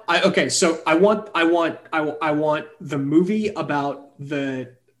want the movie about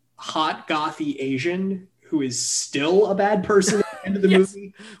the hot gothy Asian who is still a bad person at the end of the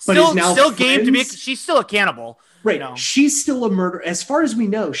movie, but is now still game to be. She's still a cannibal. Right. She's still a murderer. As far as we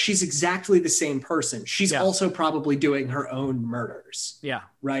know, she's exactly the same person. She's also probably doing her own murders. Yeah.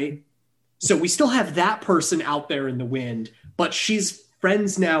 Right. So we still have that person out there in the wind, but she's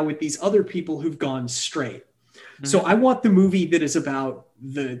friends now with these other people who've gone straight. Mm-hmm. So I want the movie that is about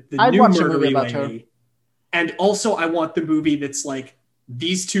the new murdery lady. And also I want the movie that's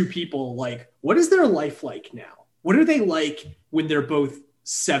these two people, what is their life like now? What are they like when they're both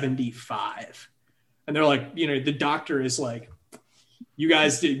 75? And they're the doctor is you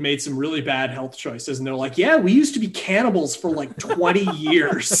guys made some really bad health choices. And they're yeah, we used to be cannibals for 20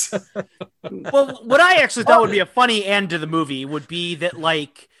 years. Well, what I actually thought would be a funny end to the movie would be that let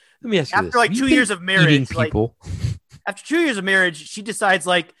me ask you after this. 2 years of marriage, After 2 years of marriage, she decides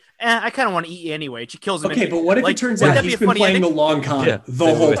I kind of want to eat you anyway. She kills him. Okay, but what if it turns out he's been playing the long con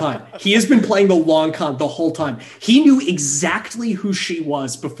the whole time? He has been playing the long con the whole time. He knew exactly who she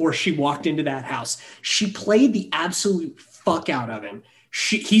was before she walked into that house. She played the absolute fuck out of him.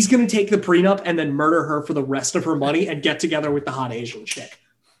 He's going to take the prenup and then murder her for the rest of her money and get together with the hot Asian chick.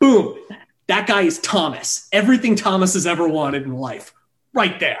 Boom. That guy is Thomas. Everything Thomas has ever wanted in life.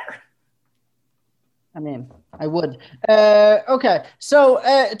 Right there. I mean, I would. Okay, so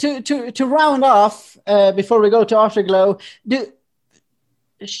to round off before we go to Afterglow,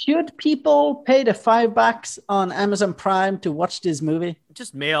 should people pay the $5 on Amazon Prime to watch this movie?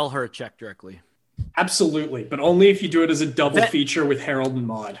 Just mail her a check directly. Absolutely, but only if you do it as a double feature with Harold and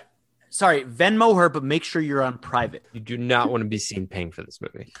Maude. Sorry, Venmo her, but make sure you're on private. You do not want to be seen paying for this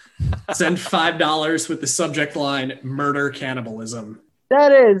movie. Send $5 with the subject line "Murder Cannibalism."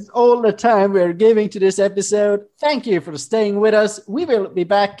 That is all the time we're giving to this episode. Thank you for staying with us. We will be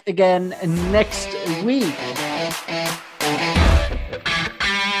back again next week.